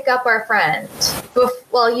go pick up our friend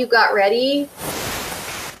while you got ready,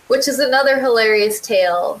 which is another hilarious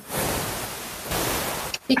tale.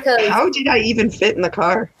 Because how did I even fit in the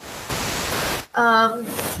car? I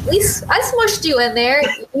smushed you in there.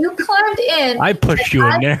 You climbed in. I pushed you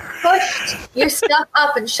in there. Pushed your stuff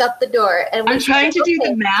up and shut the door. And I'm trying to do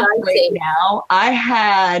the math right now.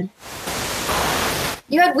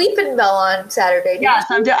 You had Weeping Bell on Saturday. Yes,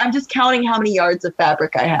 I'm just counting how many yards of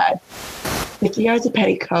fabric I had. 50 yards of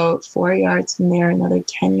petticoat, 4 yards from there, another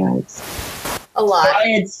 10 yards. A lot. So I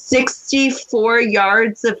had 64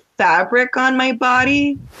 yards of fabric on my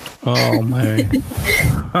body. Oh my.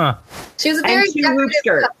 Huh. She was a very decorative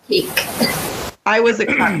cupcake. I was a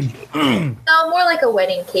cupcake. No, more like a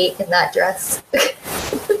wedding cake in that dress.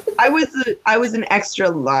 I was an extra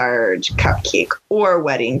large cupcake or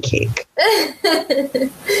wedding cake.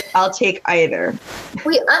 I'll take either.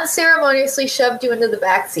 We unceremoniously shoved you into the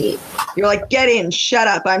back seat. You're like, get in, shut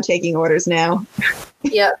up, I'm taking orders now.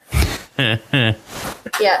 Yep.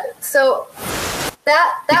 Yeah. So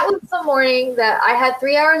that was the morning that I had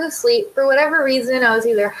 3 hours of sleep. For whatever reason, I was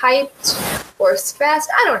either hyped or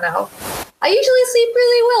stressed. I don't know. I usually sleep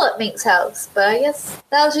really well at Mink's house, but I guess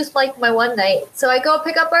that was just like my one night. So I go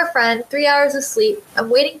pick up our friend, 3 hours of sleep. I'm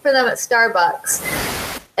waiting for them at Starbucks.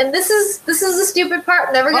 And this is the stupid part.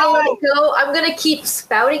 I'm never going to let it go. I'm going to keep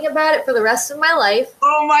spouting about it for the rest of my life.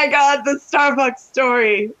 Oh my God, the Starbucks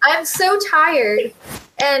story. I'm so tired.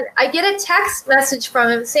 And I get a text message from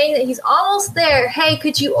him saying that he's almost there. Hey,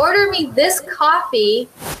 could you order me this coffee?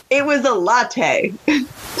 It was a latte.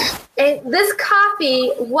 And this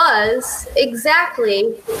coffee was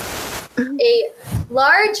exactly a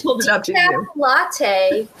large decaf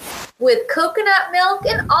latte with coconut milk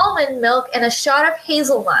and almond milk and a shot of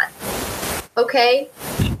hazelnut. Okay?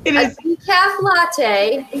 It is a decaf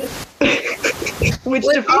latte. Which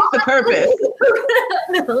defeats the purpose.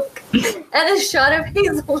 Coconut milk and a shot of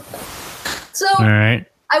hazelnut. So all right.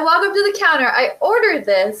 I walk up to the counter. I order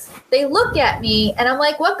this. They look at me, and I'm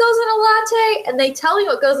like, what goes in a latte? And they tell me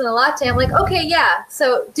what goes in a latte. I'm like, okay, yeah.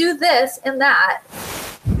 So do this and that.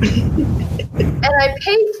 And I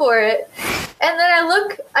paid for it. And then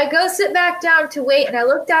I go sit back down to wait, and I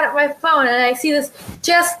look down at my phone, and I see this,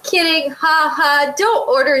 just kidding, ha, don't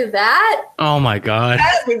order that. Oh, my God.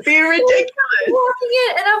 That would be ridiculous. I'm holding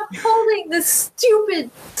it, and I'm holding this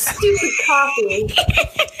stupid coffee.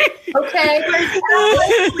 Okay?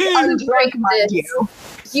 Undrink, mind you.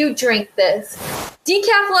 You drink this.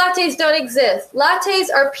 Decaf lattes don't exist. Lattes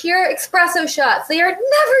are pure espresso shots. They are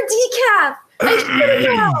never decaf. I should have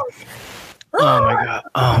known. Oh my God.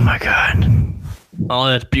 Oh my God. Oh,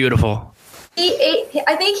 that's beautiful.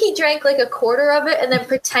 I think he drank like a quarter of it and then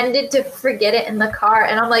pretended to forget it in the car.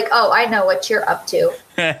 And I'm like, oh, I know what you're up to.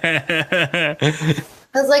 I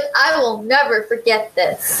was like, I will never forget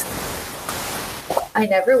this. I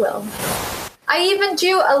never will. I even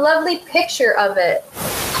drew a lovely picture of it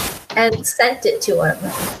and sent it to him.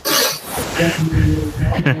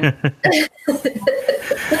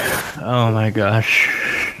 Oh my gosh.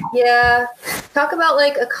 Yeah. Talk about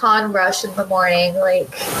like a con rush in the morning. Like,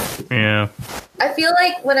 yeah. I feel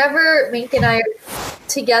like whenever Mink and I are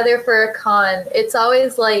together for a con, it's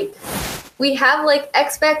always like we have like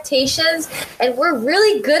expectations and we're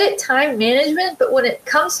really good at time management, but when it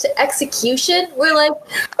comes to execution, we're like,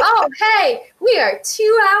 oh, hey, we are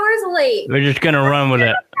 2 hours late. We're just going to run with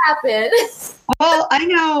it. Happen. Well,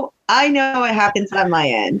 I know what happens on my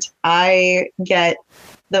end. I get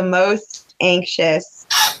the most anxious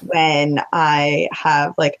when I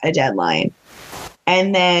have like a deadline.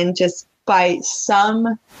 And then just by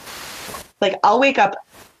some, like I'll wake up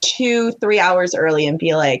 2-3 hours early and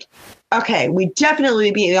be like, okay, we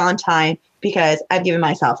definitely be on time because I've given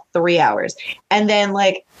myself 3 hours. And then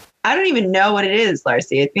like, I don't even know what it is,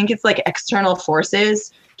 Larcy. I think it's like external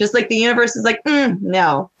forces. Just like the universe is like,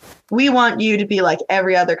 no, we want you to be like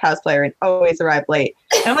every other cosplayer and always arrive late.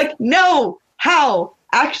 And I'm like, no, how?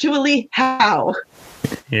 Actually, how?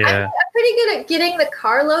 Yeah. I'm pretty good at getting the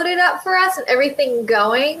car loaded up for us and everything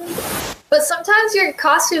going. But sometimes your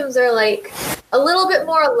costumes are like a little bit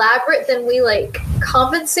more elaborate than we like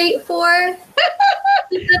compensate for. And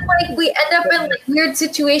then, like we end up in like weird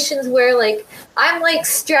situations where like I'm like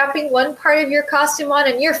strapping one part of your costume on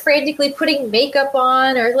and you're frantically putting makeup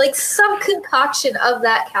on or like some concoction of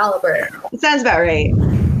that caliber. It sounds about right.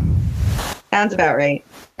 Sounds about right.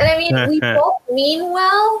 And I mean, we both mean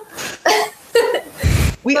well.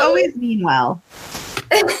 We always mean well.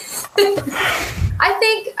 I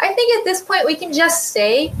think at this point we can just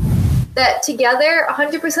say that together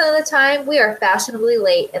 100% of the time we are fashionably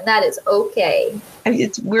late, and that is okay. I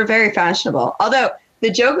mean, we're very fashionable. Although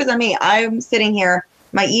the joke was on me. I'm sitting here.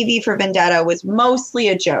 My EV for Vendetta was mostly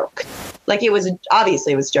a joke. Like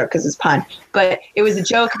obviously it was a joke because it's pun, but it was a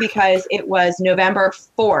joke because it was November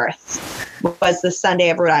 4th was the Sunday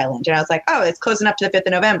of Rhode Island. And I was like, oh, it's closing up to the 5th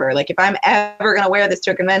of November. Like if I'm ever going to wear this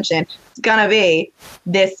to a convention, it's going to be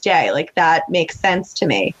this day. Like that makes sense to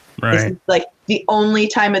me. Right. This is like the only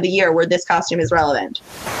time of the year where this costume is relevant.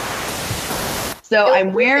 So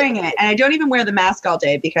I'm wearing it, and I don't even wear the mask all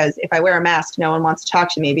day because if I wear a mask, no one wants to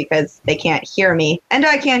talk to me because they can't hear me, and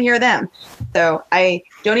I can't hear them. So I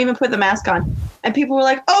don't even put the mask on. And people were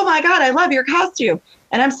like, oh my God, I love your costume.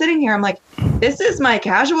 And I'm sitting here, I'm like, this is my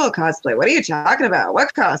casual cosplay. What are you talking about?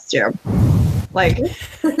 What costume? Like, this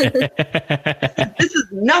is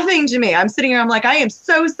nothing to me. I'm sitting here, I'm like, I am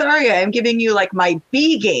so sorry. I am giving you like my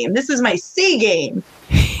B game. This is my C game.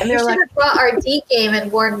 And they're like, have brought our D game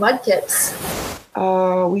and worn mudkits.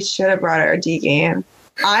 Oh, we should have brought our D game.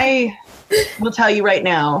 I will tell you right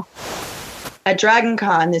now, at Dragon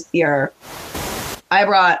Con this year, I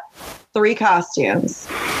brought 3 costumes.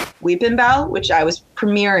 Weepin' Bell, which I was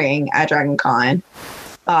premiering at Dragon Con.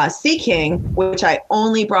 Sea King, which I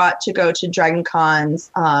only brought to go to Dragon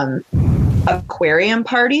Con's aquarium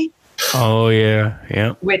party. Oh, yeah.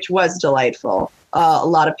 Yeah. Which was delightful. A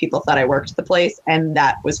lot of people thought I worked the place, and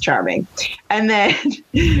that was charming. And then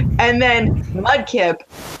Mudkip,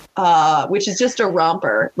 which is just a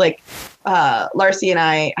romper. Like Larcy and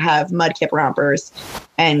I have Mudkip rompers,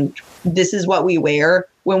 and this is what we wear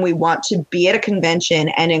when we want to be at a convention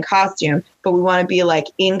and in costume, but we want to be like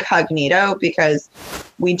incognito because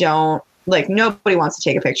we don't like nobody wants to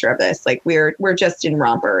take a picture of this. Like we're just in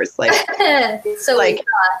rompers, like so like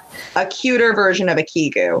a cuter version of a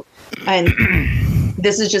Kigu. And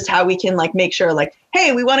this is just how we can like make sure like,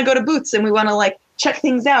 hey, we want to go to booths and we want to like check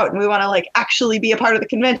things out and we want to like actually be a part of the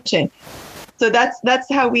convention. So that's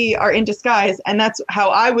how we are in disguise, and that's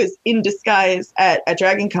how I was in disguise at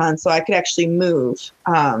Dragon Con, so I could actually move.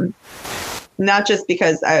 Not just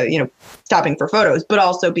because stopping for photos, but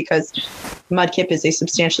also because Mudkip is a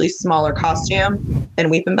substantially smaller costume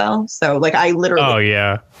than Weepin' Bell. So like I literally Oh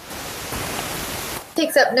yeah.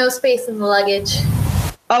 takes up no space in the luggage.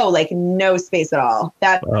 Oh, like no space at all.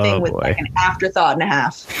 That thing was boy. like an afterthought and a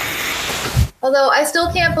half. Although I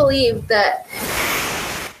still can't believe that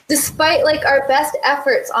despite like our best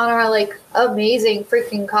efforts on our like amazing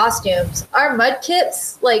freaking costumes, our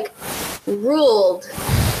Mudkips like ruled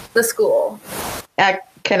the school. At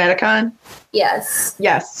Kineticon? Yes.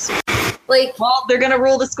 Yes. Like, well, they're going to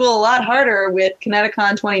rule the school a lot harder with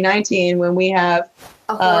Kineticon 2019 when we have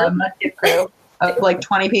a Mudkip crew of like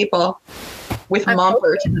 20 people with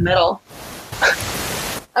Mumpert in the middle.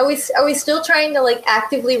 Are we still trying to like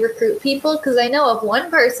actively recruit people? Because I know of one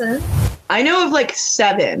person. I know of like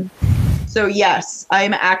 7. So yes, I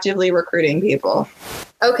am actively recruiting people.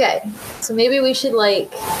 Okay, so maybe we should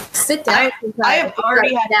like sit down. I have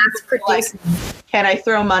already had people like, can I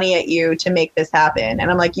throw money at you to make this happen? And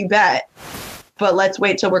I'm like, you bet. But let's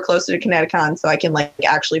wait till we're closer to Kineticon so I can like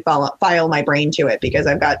actually file my brain to it because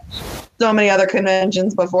I've got so many other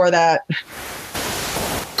conventions before that.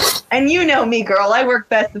 And you know me, girl. I work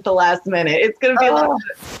best at the last minute. It's going to be like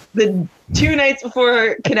the 2 nights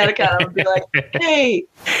before Kineticon. I'll be like, hey,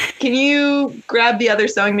 can you grab the other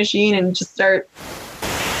sewing machine and just start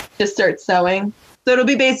sewing? So it'll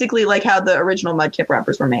be basically like how the original Mudkip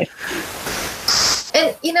rompers were made.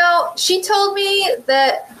 And, she told me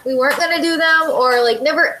that we weren't going to do them or like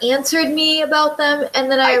never answered me about them. And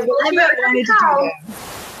then I wanted to do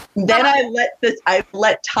them. Then I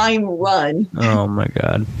let time run. Oh my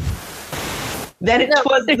God. Then it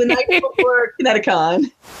was the night before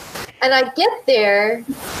Kineticon. And I get there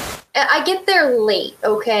late,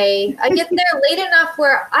 okay? I get there late enough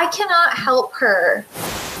where I cannot help her.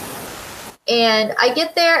 And I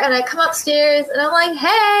get there and I come upstairs and I'm like,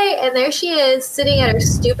 hey, and there she is sitting at her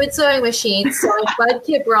stupid sewing machine sewing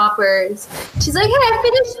Mudkip rompers. She's like, hey, I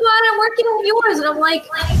finished one, I'm working on yours. And I'm like,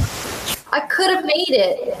 I could have made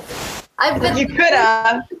it. I've been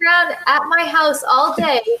around at my house all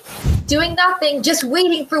day doing nothing, just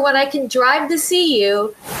waiting for when I can drive to see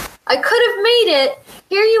you. I could have made it.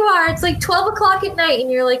 Here you are. It's like 12 o'clock at night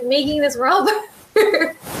and you're like making this romper.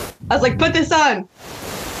 I was like, put this on.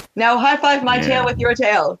 Now high five my tail with your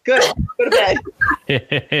tail. Good. Go to bed.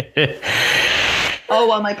 Oh,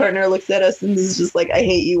 while my partner looks at us and is just like, I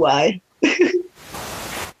hate you, why?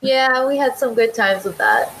 Yeah, we had some good times with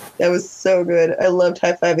that. That was so good. I loved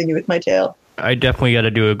high fiving you with my tail. I definitely got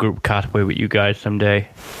to do a group cosplay with you guys someday.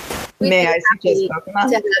 May I suggest Pokemon?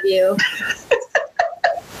 To have you.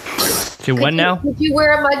 So what now? Did you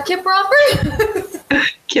wear a Mudkip romper?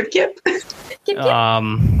 Kip. Kip.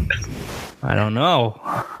 I don't know.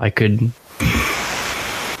 I could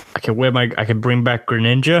bring back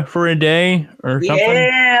Greninja for a day or something.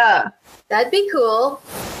 Yeah. That'd be cool.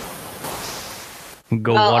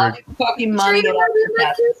 Go water. Pokemon.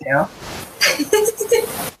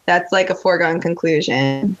 That's like a foregone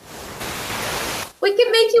conclusion. We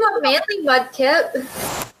could make you a manly Mudkip.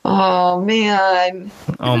 Oh man.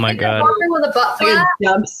 Oh my god. With a butt Like flap. a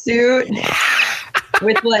jumpsuit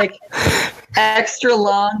with like extra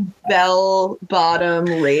long bell bottom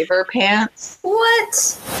raver pants.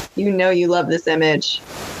 What? You know you love this image.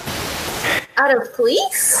 Out of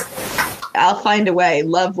fleece? I'll find a way.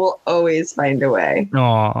 Love will always find a way.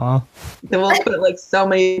 Aww. Then we'll put like so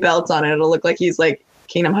many belts on it. It'll look like he's like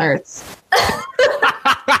Kingdom Hearts.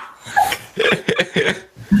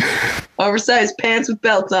 Oversized pants with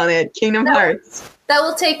belts on it. Kingdom Hearts. That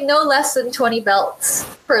will take no less than 20 belts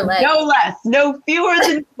per leg. No less. No fewer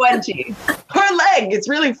than 20. Per leg. It's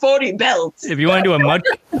really 40 belts. If you want to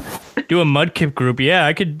do a Mudkip group,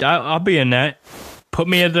 yeah, I'll be in that. Put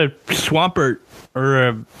me as a Swampert or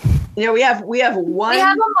a. You know, we have one. We have a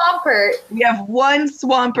Mompert. We have one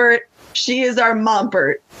Swampert. She is our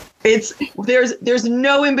Mompert. There's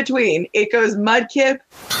no in between. It goes Mudkip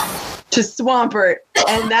to Swampert,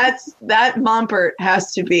 and that Mompert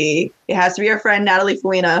has to be our friend Natalie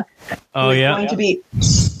Felina. Oh yeah, going to be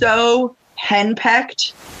so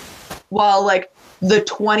henpecked, while like the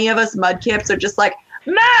 20 of us Mudkips are just like,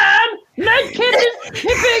 Mom, Mudkip is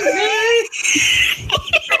hipping me.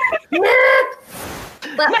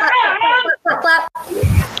 Flap, flap, flap, flap,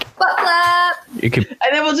 flap, flap. And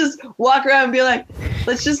then we'll just walk around and be like,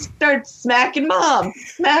 let's just start smacking Mom.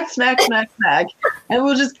 Smack, smack, smack, smack. And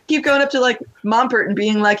we'll just keep going up to like Mompert and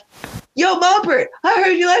being like, yo, Mompert, I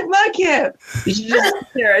heard you like Mudkip. You should just sit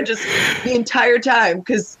there and just the entire time,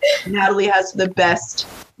 because Natalie has the best,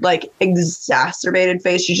 like, exacerbated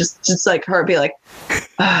face. She just like her be like,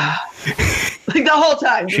 ah. Like the whole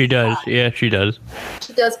time. She does. Yeah, she does.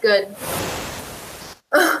 She does good.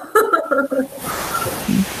 Now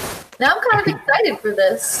I'm kind of excited for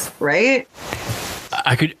this. Right?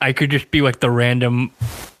 I could just be like the random,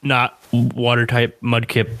 not water type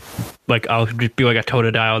Mudkip. Like I'll just be like a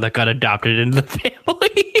Totodile that got adopted into the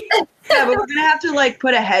family. Yeah, but we're gonna have to like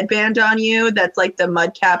put a headband on you that's like the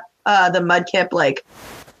Mudkip, like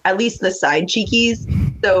at least the side cheekies.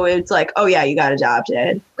 So it's like, oh yeah, you got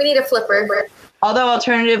adopted. We need a flipper. Although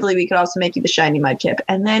alternatively, we could also make you the shiny Mudkip,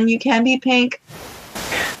 and then you can be pink.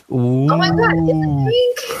 Ooh. Oh my god, is it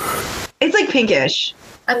pink? It's like pinkish.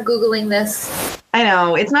 I'm Googling this. I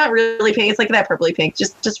know it's not really pink. It's like that purpley pink.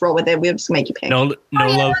 Just roll with it. We'll just make you pink. No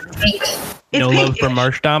love. It's pink. No love for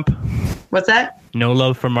Marshtomp. What's that? No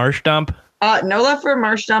love for Marshtomp. No love for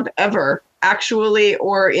Marshtomp ever, actually,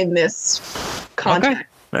 or in this context. Okay.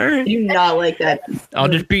 All right. I do not like that. I'll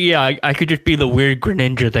just be I could just be the weird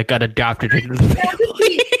Greninja that got adopted into the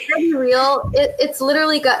family. To be real, it's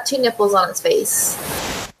literally got 2 nipples on its face.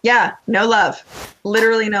 Yeah, no love.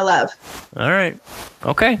 Literally no love. All right.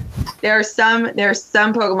 Okay. There are some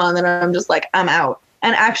Pokemon that I'm just like, I'm out.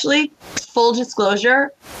 And actually, full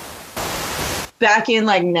disclosure, back in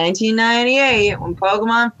like 1998, when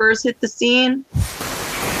Pokemon first hit the scene,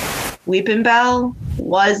 Weeping Bell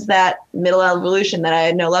was that middle evolution that I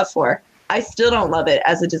had no love for. I still don't love it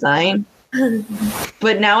as a design.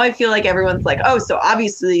 But now I feel like everyone's like, oh, so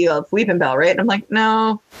obviously you love Weeping Bell, right? And I'm like,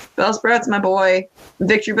 no, Bellsprout's my boy.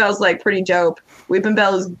 Victory Bell's like pretty dope. Weeping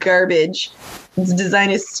Bell is garbage. Its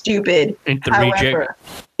design is stupid. It's the However, reject.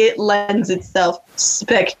 it lends itself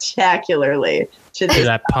spectacularly to To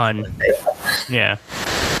that pun. Yeah.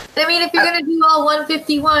 I mean, if you're going to do all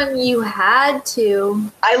 151, you had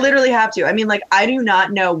to. I literally have to. I mean, like, I do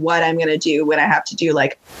not know what I'm going to do when I have to do,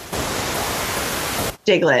 like,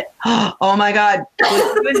 Diglett. Oh, my God.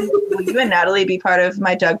 Will you and Natalie be part of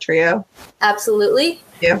my Doug trio? Absolutely.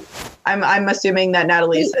 Yeah. I'm assuming that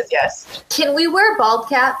Natalie says yes. Can we wear bald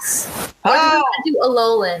caps? Or do we want to do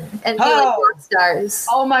Alolan and be like rock stars?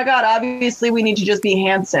 Oh, my God. Obviously, we need to just be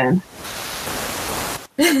Hanson.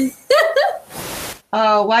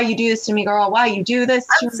 Oh, why you do this to me, girl? Why you do this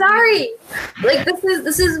to I'm sorry. Like,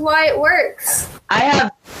 this is why it works.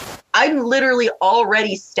 I'm literally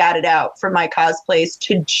already statted out for my cosplays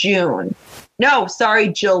to June. No, sorry,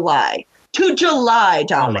 July. To July,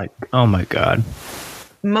 Dominic. Oh my God.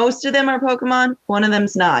 Most of them are Pokemon. One of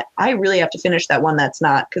them's not. I really have to finish that one that's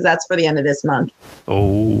not, because that's for the end of this month.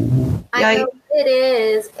 Oh. I know it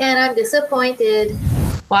is, and I'm disappointed.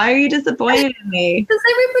 Why are you disappointed in me? Because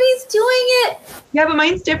everybody's doing it. Yeah, but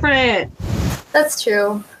mine's different. That's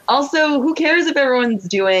true. Also, who cares if everyone's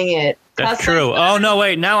doing it? That's true. Oh, no,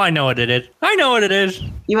 wait. Now I know what it is. I know what it is.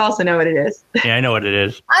 You also know what it is. Yeah, I know what it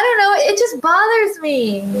is. I don't know. It just bothers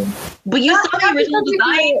me. But you saw the original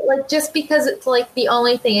design. Like, just because it's like the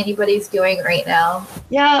only thing anybody's doing right now.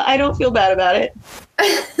 Yeah, I don't feel bad about it.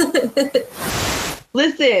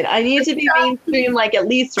 Listen, I need to be mainstream like at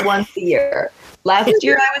least once a year. Last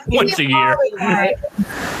year I was once a year.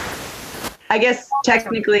 I guess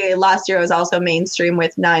technically last year I was also mainstream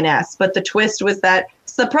with 9S, but the twist was that,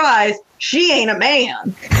 surprise, she ain't a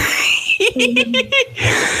man.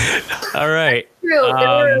 All right. True. There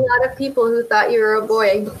were a lot of people who thought you were a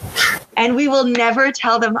boy. And we will never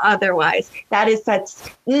tell them otherwise. That is such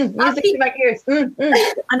music in my ears.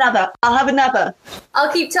 Another. I'll have another.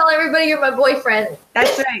 I'll keep telling everybody you're my boyfriend.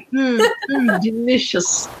 That's right.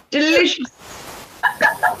 Delicious. Delicious.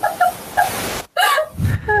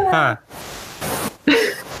 Huh.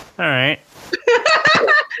 All right.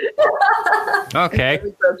 Okay.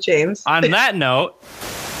 James. On that note,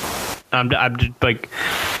 I'm just like,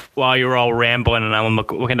 while you're all rambling and I'm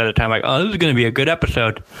looking at the time, like, oh, this is going to be a good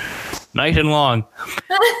episode, nice and long.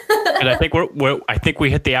 And I think I think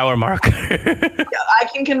we hit the hour mark. I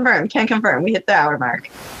can confirm. Can confirm. We hit the hour mark.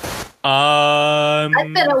 I've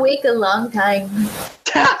been awake a long time.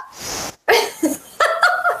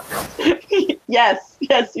 Yes,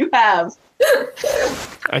 you have.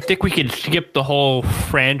 I think we could skip the whole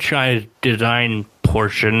franchise design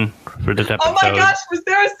portion for this episode. Oh my gosh, was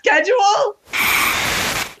there a schedule?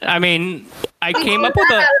 I mean, I came up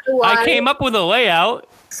with a layout.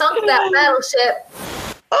 Sunk that battleship.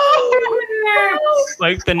 Oh no!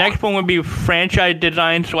 Like the next one would be franchise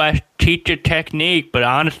design / teach a technique, but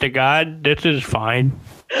honest to God, this is fine.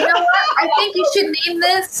 You know what? I think you should name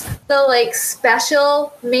this the like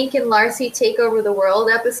special Mink and Larcy take over the world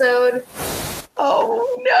episode.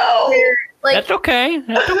 Oh no! Where, like, That's okay.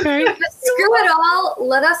 Screw it all.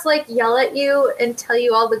 Let us like yell at you and tell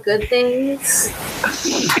you all the good things.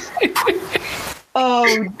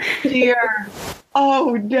 Oh dear.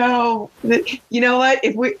 Oh no. You know what?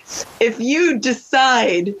 If you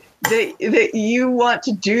decide that you want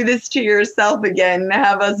to do this to yourself again and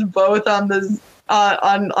have us both on this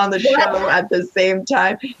on the show at the same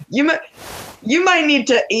time, you might need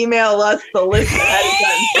to email us the list ahead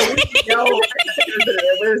of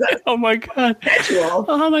time. Oh my God. Schedule.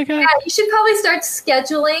 Oh my God. Yeah, you should probably start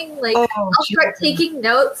scheduling. Like, I'll start taking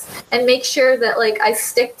notes and make sure that like I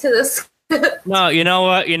stick to this. No, you know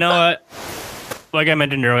what? Like I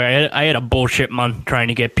mentioned earlier, I had a bullshit month trying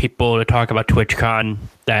to get people to talk about TwitchCon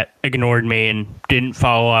that ignored me and didn't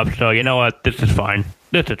follow up. So you know what? This is fine.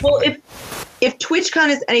 Well, if TwitchCon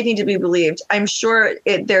is anything to be believed, I'm sure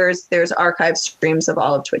there's archive streams of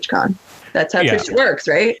all of TwitchCon. That's how Twitch works,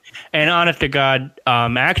 right? And honest to God,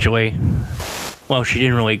 actually, well, she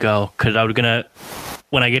didn't really go because I was gonna.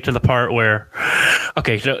 When I get to the part where,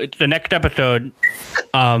 okay, so it's the next episode.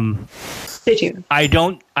 Stay tuned. I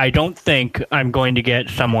don't think I'm going to get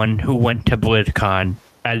someone who went to BlizzCon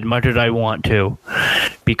as much as I want to,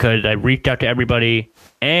 because I reached out to everybody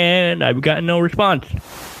and I've gotten no response.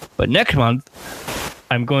 But next month,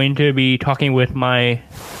 I'm going to be talking with my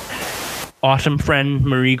awesome friend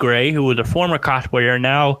Marie Gray, who was a former cosplayer,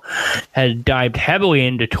 now has dived heavily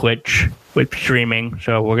into Twitch with streaming.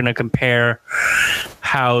 So we're going to compare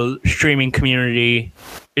how streaming community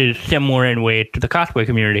is similar in way to the cosplay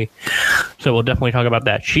community. So we'll definitely talk about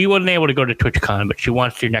that. She wasn't able to go to TwitchCon, but she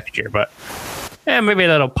wants to next year. But maybe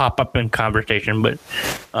that'll pop up in conversation. But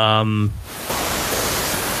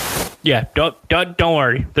yeah, don't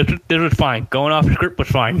worry. This was fine. Going off script was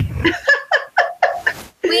fine.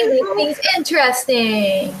 We make things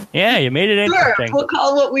interesting. Yeah, you made it Sure, interesting. we'll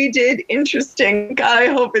call what we did interesting. God, I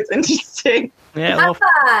hope it's interesting. Yeah, High well,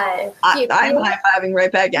 five. I'm high-fiving right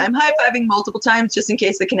back. I'm high-fiving multiple times just in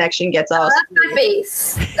case the connection gets all... That's my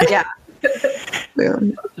face. Yeah.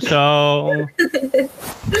 Boom. so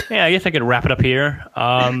yeah, I guess I could wrap it up here.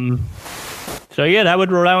 So yeah, that would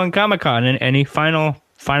Rhode Island Comic Con. And any final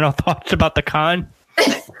thoughts about the con?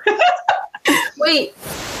 Wait,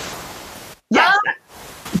 Yes.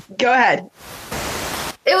 Go ahead.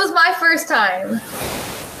 it was my first time.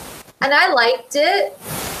 And I liked it.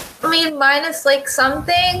 I mean, minus like some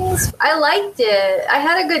things, I liked it. I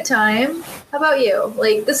had a good time. How about you?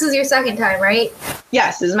 Like, this is your second time, right?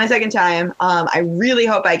 Yes, this is my second time. I really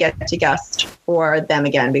hope I get to guest for them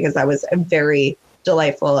again because that was a very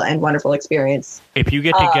delightful and wonderful experience. If you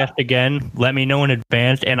get to guest again, let me know in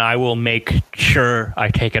advance, and I will make sure I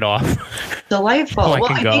take it off. Delightful. Oh, I Well,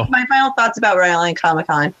 can I go. think my final thoughts about Rhode Island Comic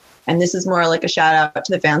Con, and this is more like a shout out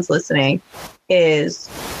to the fans listening, is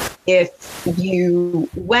if you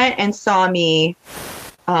went and saw me,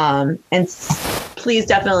 please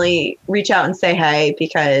definitely reach out and say hey,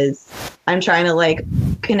 because I'm trying to like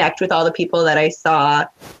connect with all the people that I saw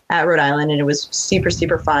at Rhode Island, and it was super,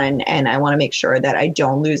 super fun. And I want to make sure that I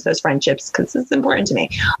don't lose those friendships because it's important to me.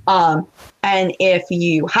 And if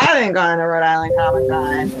you haven't gone to Rhode Island Comic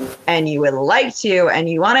Con and you would like to and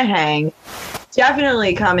you want to hang,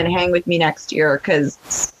 definitely come and hang with me next year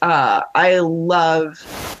because I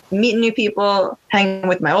love meeting new people, hanging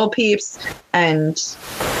with my old peeps, and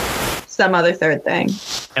some other third thing.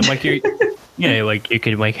 And like you know, like you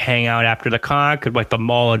could like hang out after the con, could like the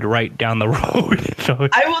mall is right down the road. So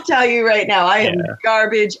I will tell you right now, I am Yeah.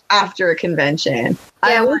 garbage after a convention.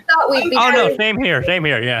 Yeah, we thought we'd be. oh no, same here,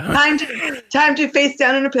 yeah. Time to face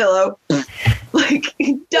down in a pillow. Like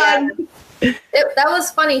done. That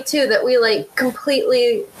was funny too, that we like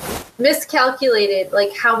completely miscalculated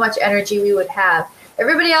like how much energy we would have.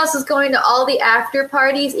 Everybody else is going to all the after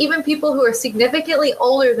parties, even people who are significantly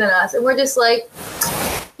older than us, and we're just like,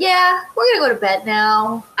 yeah, we're gonna go to bed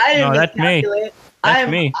now. I didn't No, that's me. miscalculate. That's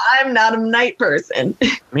me. I'm not a night person.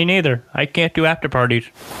 Me neither. I can't do after parties.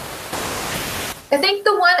 I think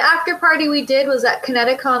the one after party we did was at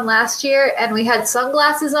Kineticon last year, and we had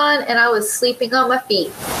sunglasses on, and I was sleeping on my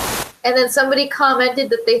feet. And then somebody commented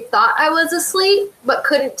that they thought I was asleep, but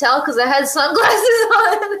couldn't tell because I had sunglasses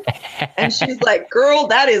on. And she's like, girl,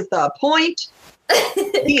 that is the point.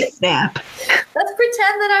 Peace snap. Let's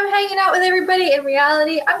pretend that I'm hanging out with everybody. In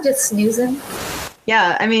reality, I'm just snoozing.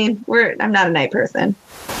 Yeah, I mean, I'm not a night person.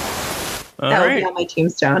 All That would right. be on my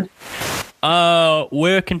tombstone.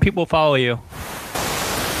 Where can people follow you?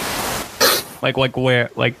 Like where?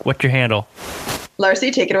 Like what's your handle?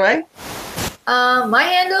 Larcy, take it away. My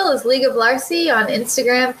handle is League of Larcy on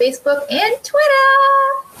Instagram, Facebook, and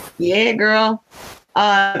Twitter. Yeah, girl.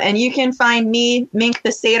 And you can find me, Mink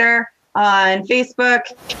the Satyr, on Facebook,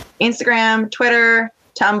 Instagram, Twitter,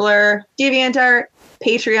 Tumblr, DeviantArt,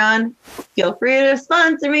 Patreon. Feel free to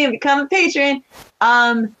sponsor me and become a patron.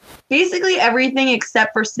 Basically everything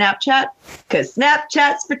except for Snapchat, because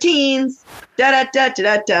Snapchat's for teens. Da da da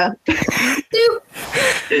da da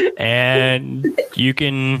da. And you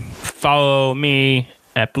can follow me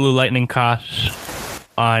at Blue Lightning Costs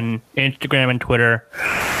on Instagram and Twitter.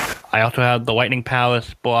 I also have the Lightning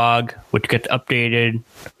Palace blog, which gets updated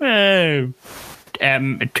 2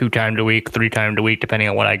 times a week, 3 times a week, depending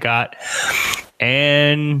on what I got.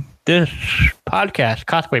 And this podcast,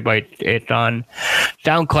 Cosplay Bites, it's on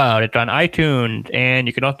SoundCloud, it's on iTunes, and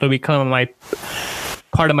you can also become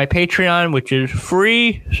part of my Patreon, which is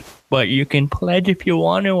free, but you can pledge if you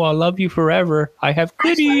want to. I'll love you forever. I have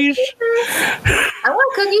goodies. I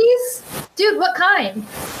want cookies. Dude, what kind?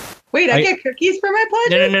 Wait, I get cookies for my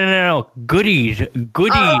pledge? No. Goodies. Oh,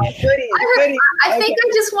 goodies, goodies. I think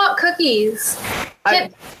I just want cookies.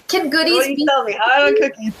 Can goodies What do you be? tell me? I want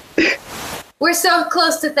cookies. We're so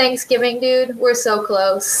close to Thanksgiving, dude. We're so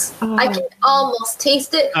close. I can almost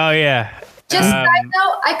taste it. Oh, yeah. Just side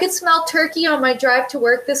note, I could smell turkey on my drive to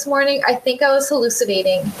work this morning. I think I was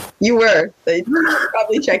hallucinating. You were. So you should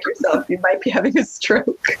probably check yourself. You might be having a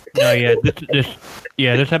stroke. No, yeah.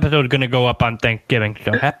 This episode is going to go up on Thanksgiving.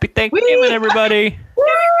 So happy Thanksgiving, Whee! everybody. Woo!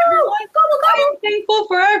 I'm thankful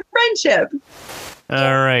for our friendship.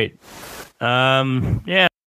 All right. Yeah.